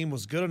Panthers team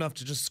was good enough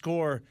to just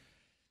score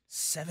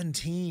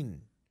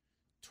 17,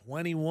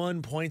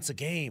 21 points a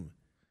game,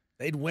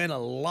 they'd win a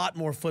lot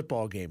more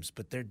football games,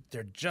 but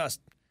they're just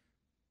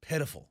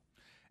Pitiful.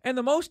 And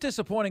the most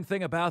disappointing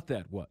thing about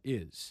that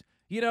is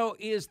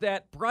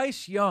that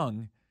Bryce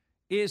Young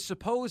is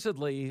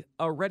supposedly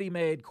a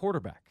ready-made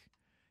quarterback.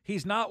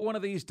 He's not one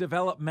of these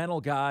developmental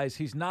guys.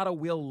 He's not a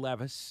Will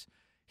Levis.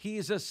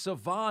 He's a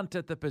savant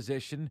at the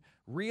position,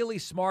 really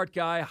smart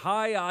guy,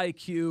 high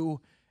IQ.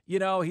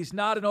 He's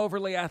not an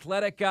overly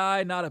athletic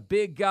guy, not a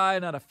big guy,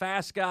 not a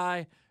fast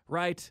guy,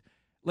 right?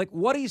 Like,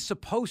 what he's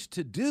supposed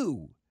to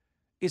do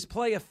is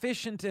play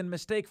efficient and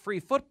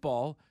mistake-free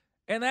football,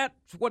 and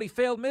that's what he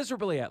failed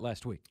miserably at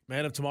last week.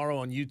 Man of Tomorrow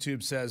on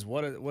YouTube says,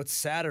 what's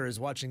sadder is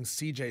watching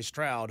C.J.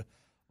 Stroud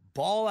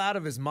ball out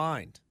of his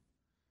mind.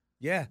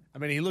 Yeah, I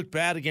mean, he looked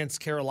bad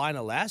against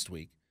Carolina last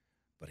week,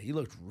 but he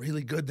looked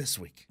really good this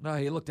week. No,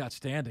 he looked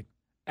outstanding.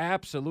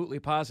 Absolutely,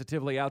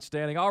 positively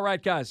outstanding. All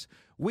right, guys,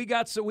 we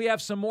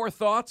have some more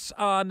thoughts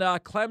on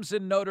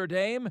Clemson Notre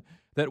Dame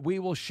that we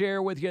will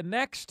share with you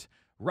next,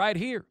 right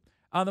here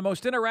on the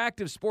most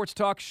interactive sports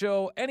talk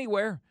show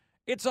anywhere.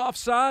 It's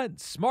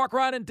Offsides. Mark,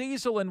 Ryan, and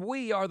Diesel, and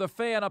we are the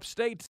Fan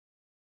Upstate.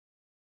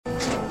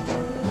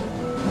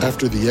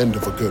 After the end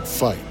of a good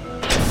fight,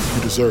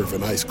 you deserve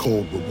an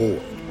ice-cold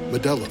reward.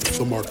 Modelo,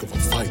 the mark of a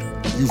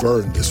fighter. You've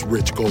earned this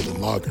rich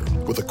golden lager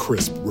with a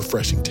crisp,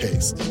 refreshing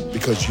taste.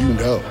 Because you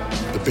know,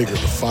 the bigger the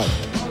fight,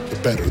 the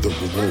better the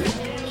reward.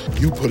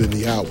 You put in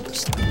the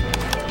hours,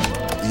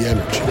 the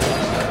energy,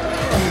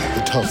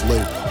 the tough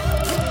labor.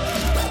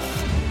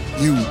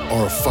 You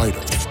are a fighter,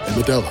 and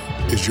Modelo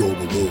is your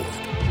reward.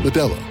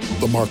 Modelo,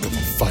 the mark of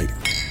a fighter.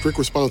 Drink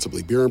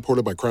responsibly. Beer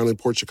imported by Crown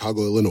Imports,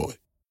 Chicago, Illinois.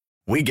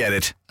 We get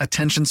it.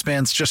 Attention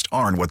spans just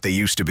aren't what they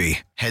used to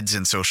be. Heads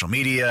in social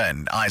media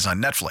and eyes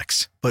on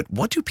Netflix. But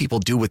what do people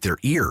do with their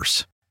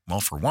ears?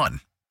 Well, for one,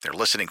 they're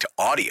listening to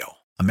audio.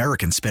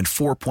 Americans spend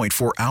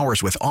 4.4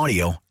 hours with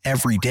audio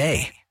every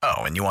day. Oh,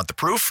 and you want the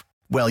proof?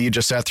 Well, you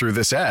just sat through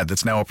this ad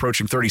that's now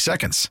approaching 30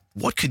 seconds.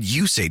 What could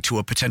you say to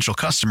a potential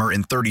customer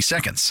in 30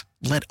 seconds?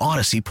 Let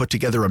Odyssey put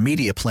together a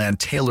media plan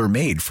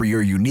tailor-made for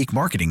your unique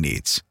marketing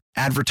needs.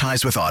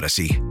 Advertise with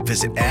Odyssey.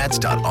 Visit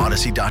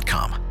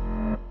ads.odyssey.com.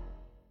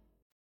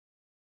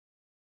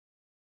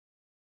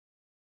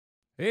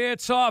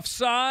 It's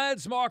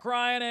Offsides. Mark,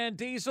 Ryan, and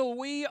Diesel.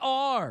 We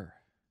are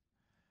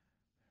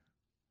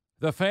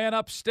the Fan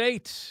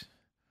Upstate.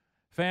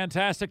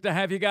 Fantastic to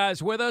have you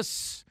guys with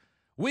us.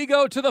 We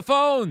go to the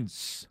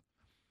phones.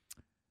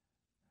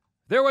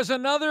 There was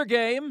another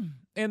game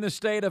in the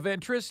state of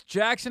interest.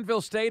 Jacksonville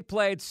State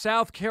played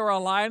South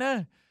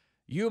Carolina.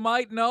 You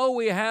might know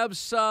we have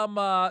some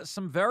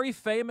very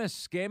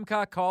famous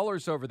Gamecock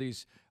callers over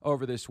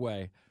this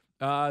way.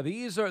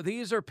 These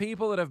are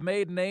people that have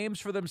made names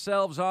for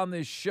themselves on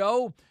this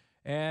show,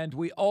 and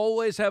we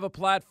always have a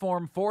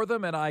platform for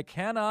them, and I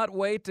cannot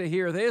wait to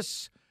hear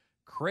this.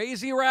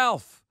 Crazy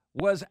Ralph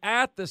was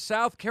at the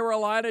South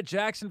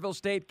Carolina-Jacksonville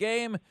State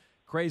game.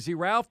 Crazy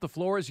Ralph, the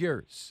floor is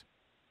yours.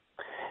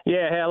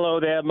 Yeah,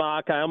 hello there,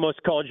 Mark. I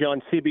almost called you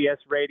on CBS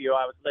Radio.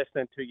 I was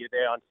listening to you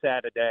there on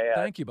Saturday.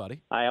 Thank you,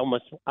 buddy. I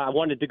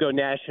wanted to go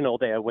national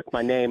there with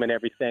my name and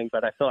everything,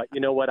 but I thought, you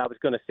know what, I was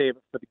going to save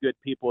it for the good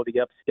people of the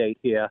upstate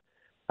here.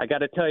 I got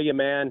to tell you,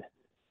 man,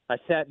 I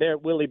sat there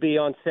at Willie B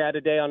on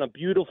Saturday on as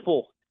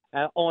beautiful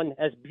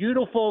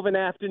of an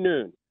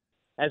afternoon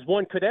as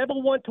one could ever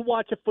want to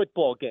watch a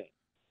football game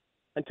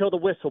until the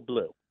whistle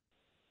blew.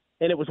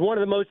 And it was one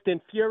of the most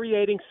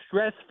infuriating,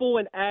 stressful,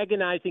 and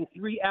agonizing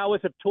 3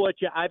 hours of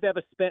torture I've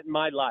ever spent in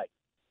my life.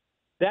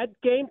 That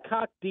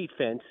Gamecock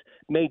defense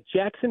made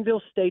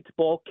Jacksonville State's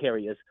ball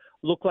carriers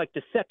look like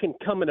the second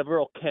coming of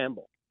Earl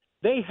Campbell.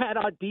 They had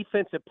our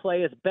defensive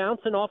players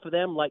bouncing off of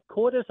them like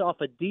quarters off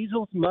of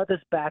Diesel's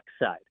mother's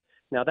backside.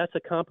 Now, that's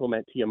a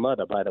compliment to your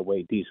mother, by the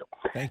way, Diesel.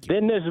 Thank you.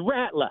 Then there's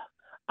Rattler.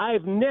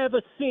 I've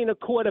never seen a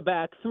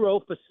quarterback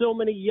throw for so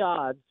many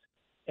yards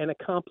and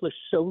accomplish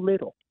so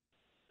little.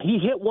 He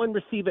hit one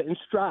receiver in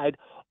stride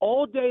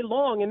all day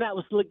long, and that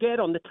was Leggett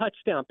on the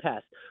touchdown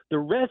pass. The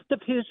rest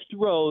of his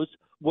throws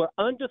were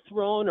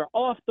underthrown or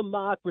off the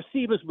mark.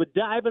 Receivers were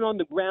diving on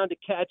the ground to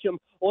catch him,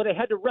 or they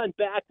had to run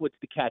backwards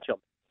to catch him.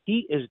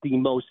 He is the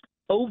most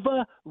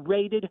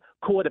overrated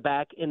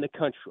quarterback in the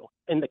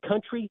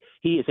country.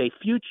 He is a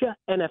future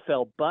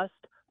NFL bust.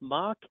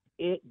 Mark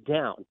it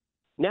down.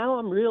 Now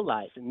I'm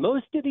realizing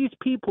most of these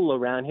people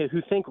around here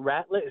who think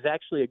Rattler is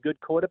actually a good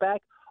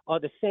quarterback are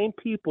the same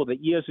people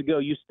that years ago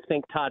used to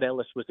think Todd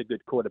Ellis was a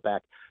good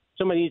quarterback.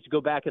 Somebody needs to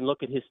go back and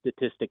look at his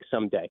statistics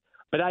someday.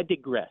 But I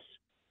digress.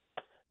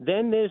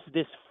 Then there's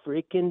this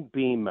freaking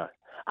Beamer.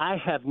 I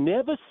have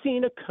never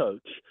seen a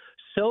coach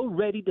so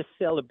ready to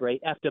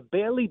celebrate after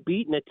barely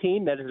beating a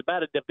team that is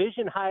about a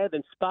division higher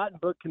than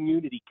Spartanburg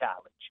Community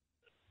College.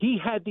 He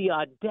had the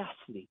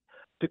audacity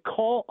to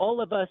call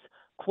all of us,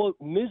 quote,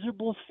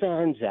 miserable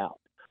fans out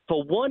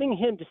for wanting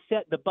him to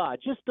set the bar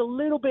just a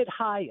little bit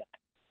higher.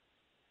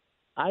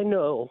 I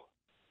know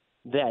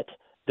that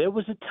there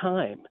was a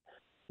time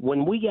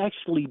when we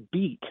actually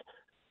beat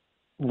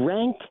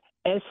ranked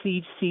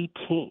SEC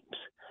teams.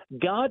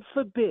 God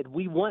forbid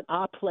we want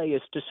our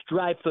players to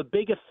strive for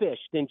bigger fish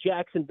than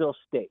Jacksonville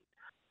State.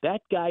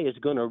 That guy is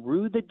going to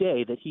rue the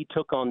day that he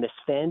took on this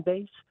fan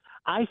base.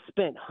 I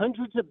spent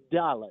hundreds of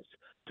dollars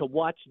to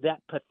watch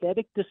that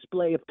pathetic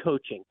display of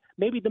coaching,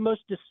 maybe the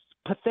most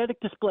pathetic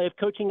display of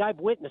coaching I've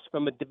witnessed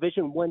from a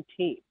Division I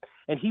team.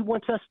 And he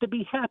wants us to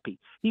be happy.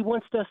 He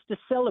wants us to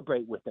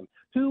celebrate with him.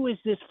 Who is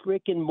this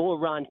freaking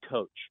moron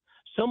coach?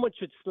 Someone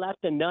should slap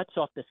the nuts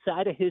off the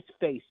side of his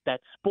face, that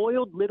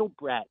spoiled little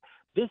brat.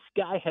 This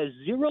guy has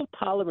zero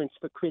tolerance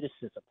for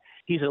criticism.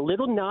 He's a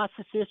little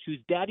narcissist whose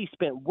daddy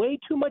spent way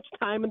too much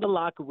time in the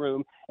locker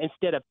room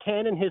instead of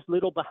tanning his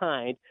little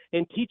behind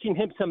and teaching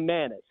him some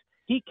manners.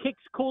 He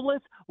kicks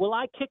coolers. Well,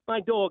 I kick my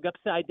dog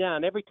upside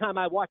down every time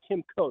I watch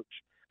him coach.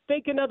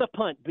 Fake another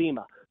punt,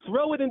 Beamer.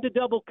 Throw it into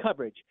double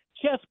coverage.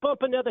 Chest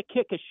bump another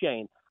kicker,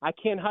 Shane. I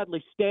can't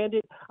hardly stand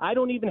it. I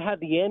don't even have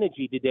the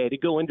energy today to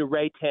go into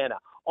Ray Tanner.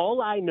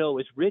 All I know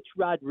is Rich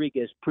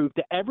Rodriguez proved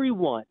to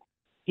everyone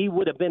he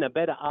would have been a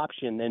better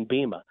option than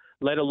Beamer,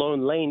 let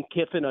alone Lane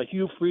Kiffin or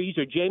Hugh Freeze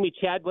or Jamie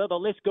Chadwell. The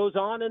list goes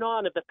on and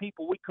on of the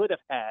people we could have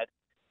had.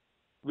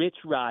 Rich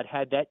Rod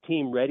had that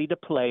team ready to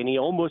play, and he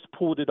almost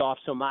pulled it off,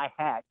 so my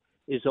hat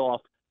is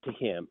off to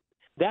him.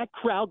 That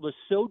crowd was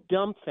so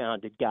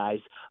dumbfounded, guys,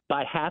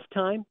 by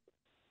halftime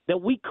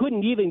that we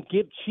couldn't even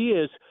give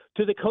cheers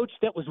to the coach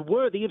that was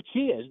worthy of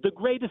cheers, the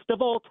greatest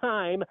of all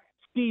time,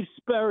 Steve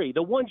Spurrier,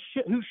 the one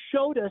who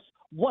showed us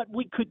what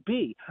we could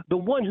be, the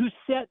one who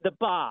set the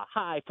bar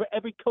high for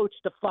every coach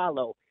to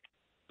follow.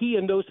 He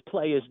and those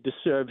players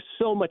deserve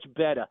so much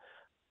better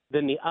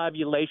than the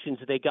ovulations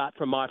they got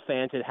from our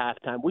fans at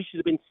halftime. We should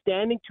have been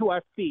standing to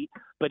our feet,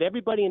 but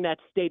everybody in that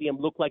stadium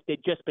looked like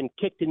they'd just been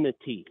kicked in the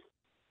teeth.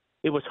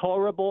 It was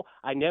horrible.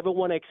 I never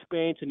want to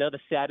experience another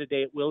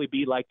Saturday at Willie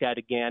B like that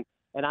again.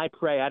 And I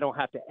pray I don't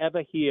have to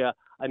ever hear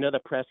another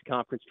press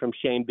conference from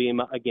Shane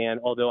Beamer again,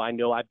 although I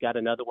know I've got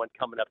another one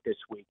coming up this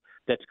week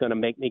that's going to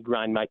make me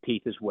grind my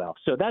teeth as well.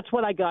 So that's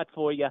what I got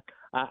for you.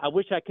 I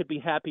wish I could be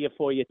happier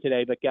for you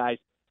today, but, guys,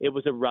 it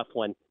was a rough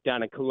one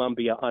down in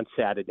Columbia on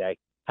Saturday.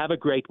 Have a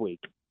great week.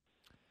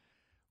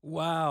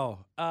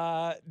 Wow.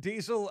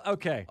 Diesel,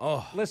 okay.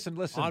 Oh, listen.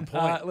 On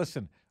point.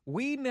 Listen.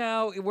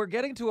 We're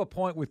getting to a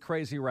point with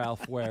Crazy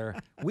Ralph where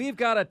we've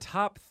got a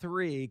top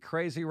 3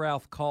 Crazy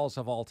Ralph calls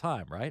of all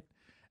time, right?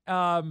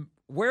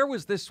 Where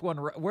does this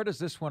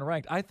one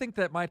rank? I think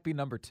that might be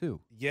number 2.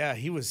 Yeah,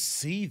 he was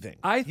seething.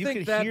 You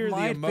could hear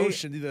the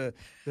emotion,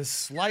 the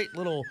slight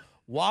little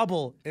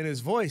wobble in his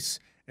voice.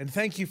 And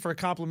thank you for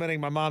complimenting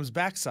my mom's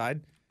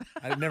backside.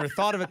 I never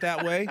thought of it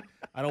that way.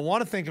 I don't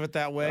want to think of it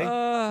that way.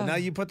 But now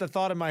you put the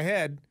thought in my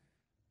head.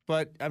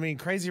 But, I mean,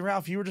 Crazy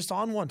Ralph, you were just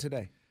on one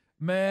today.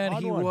 Man,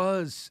 he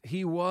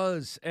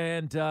was,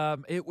 and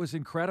it was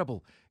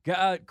incredible.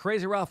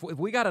 Crazy Ralph,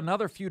 we got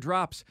another few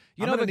drops.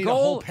 I'm gonna need a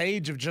whole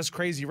page of just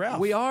Crazy Ralph.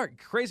 We are.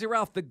 Crazy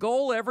Ralph, the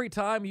goal every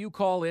time you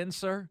call in,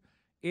 sir,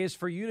 is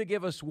for you to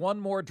give us one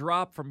more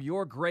drop from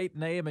your great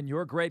name and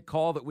your great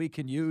call that we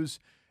can use.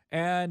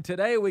 And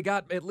today we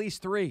got at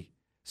least 3.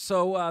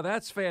 So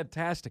that's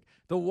fantastic.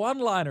 The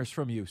one-liners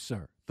from you,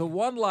 sir. The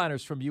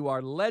one-liners from you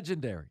are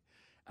legendary.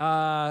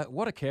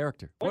 What a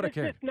character. When is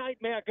this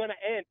nightmare going to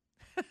end?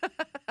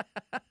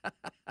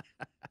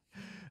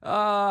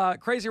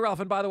 Crazy Ralph,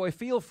 and by the way,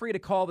 feel free to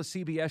call the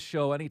CBS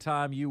show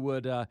anytime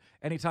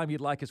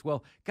you'd like as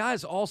well.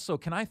 Guys, also,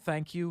 can I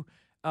thank you?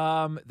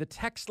 The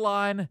text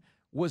line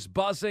was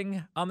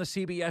buzzing on the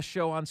CBS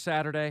show on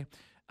Saturday.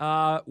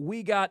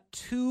 We got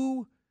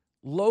 2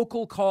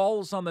 local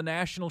calls on the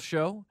national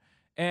show,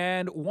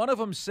 and one of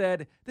them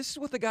said, this is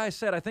what the guy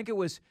said, I think it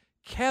was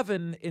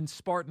Kevin in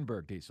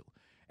Spartanburg, Diesel,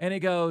 and he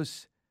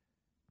goes,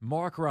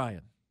 Mark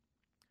Ryan,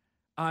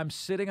 I'm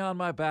sitting on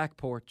my back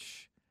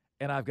porch,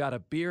 and I've got a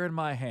beer in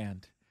my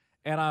hand,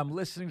 and I'm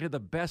listening to the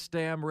best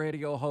damn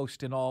radio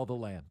host in all the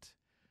land.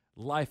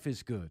 Life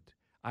is good.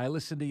 I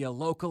listen to you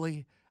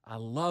locally. I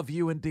love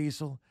you and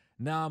Diesel.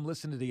 Now I'm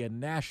listening to you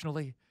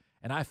nationally,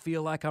 and I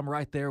feel like I'm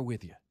right there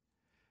with you.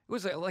 It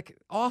was like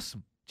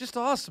awesome, just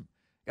awesome.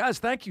 Guys,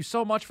 thank you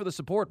so much for the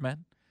support,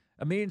 man.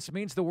 It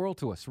means the world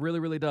to us. Really,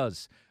 really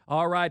does.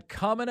 All right,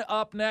 coming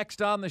up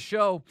next on the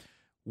show,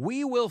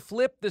 we will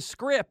flip the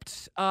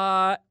script.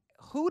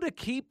 Who to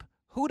keep,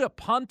 who to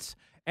punt,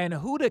 and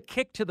who to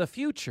kick to the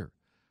future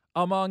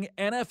among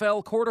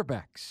NFL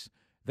quarterbacks.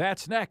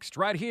 That's next,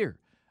 right here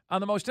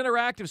on the most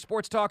interactive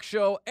sports talk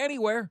show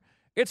anywhere.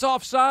 It's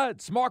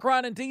Offsides. Mark,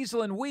 Ryan, and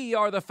Diesel, and we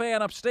are the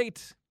Fan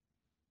Upstate.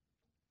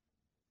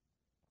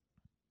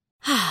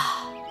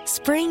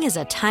 Spring is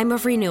a time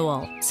of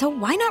renewal, so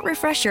why not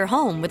refresh your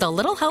home with a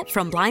little help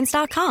from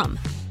Blinds.com?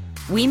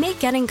 We make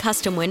getting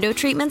custom window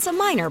treatments a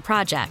minor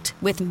project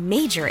with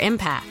major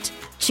impact.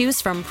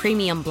 Choose from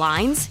premium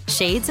blinds,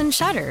 shades, and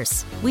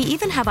shutters. We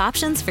even have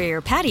options for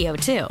your patio,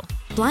 too.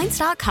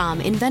 Blinds.com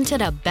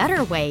invented a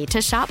better way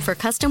to shop for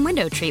custom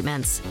window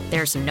treatments.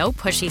 There's no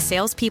pushy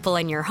salespeople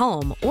in your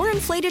home or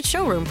inflated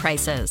showroom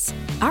prices.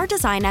 Our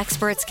design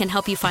experts can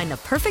help you find the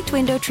perfect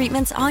window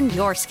treatments on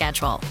your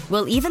schedule.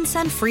 We'll even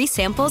send free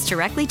samples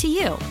directly to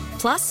you.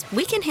 Plus,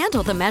 we can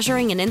handle the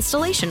measuring and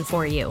installation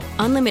for you.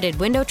 Unlimited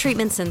window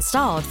treatments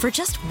installed for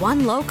just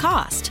one low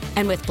cost.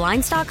 And with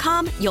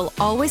Blinds.com, you'll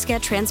always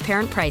get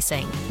transparent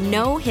pricing.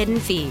 No hidden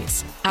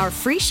fees. Our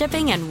free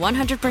shipping and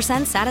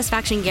 100%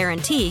 satisfaction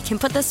guarantee can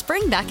put the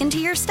spring back into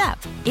your step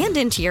and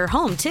into your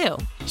home, too.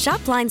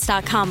 Shop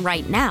Blinds.com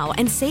right now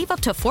and save up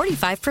to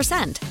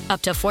 45%.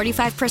 Up to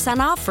 45%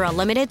 off for a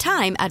limited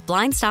time at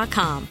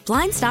Blinds.com.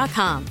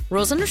 Blinds.com.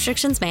 Rules and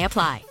restrictions may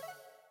apply.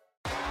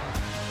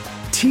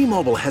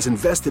 T-Mobile has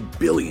invested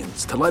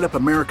billions to light up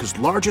America's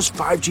largest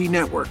 5G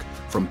network,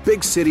 from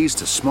big cities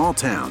to small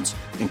towns,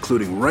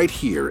 including right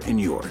here in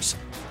yours.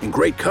 And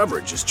great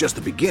coverage is just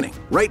the beginning.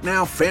 Right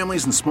now,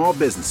 families and small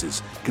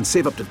businesses can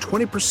save up to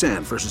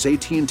 20% versus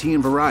AT&T and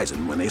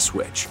Verizon when they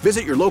switch.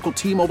 Visit your local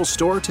T-Mobile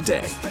store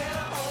today.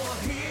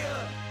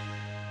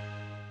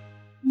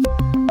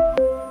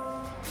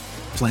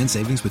 Plan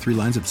savings with 3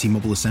 lines of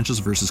T-Mobile Essentials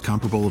versus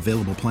comparable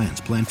available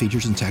plans. Plan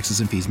features and taxes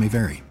and fees may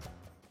vary.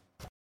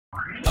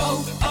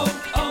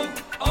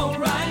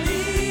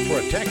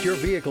 Protect your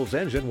vehicle's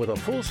engine with a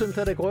full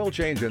synthetic oil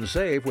change and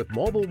save with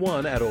Mobil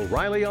 1 at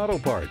O'Reilly Auto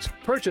Parts.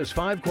 Purchase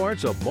 5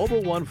 quarts of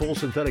Mobil 1 full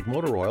synthetic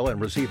motor oil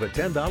and receive a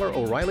 $10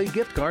 O'Reilly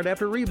gift card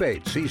after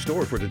rebate. See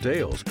store for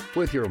details.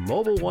 With your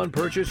Mobil 1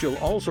 purchase, you'll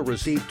also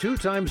receive 2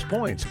 times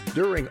points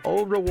during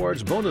O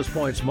Rewards Bonus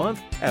Points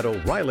Month at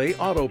O'Reilly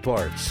Auto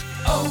Parts.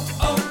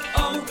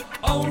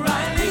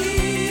 O'Reilly.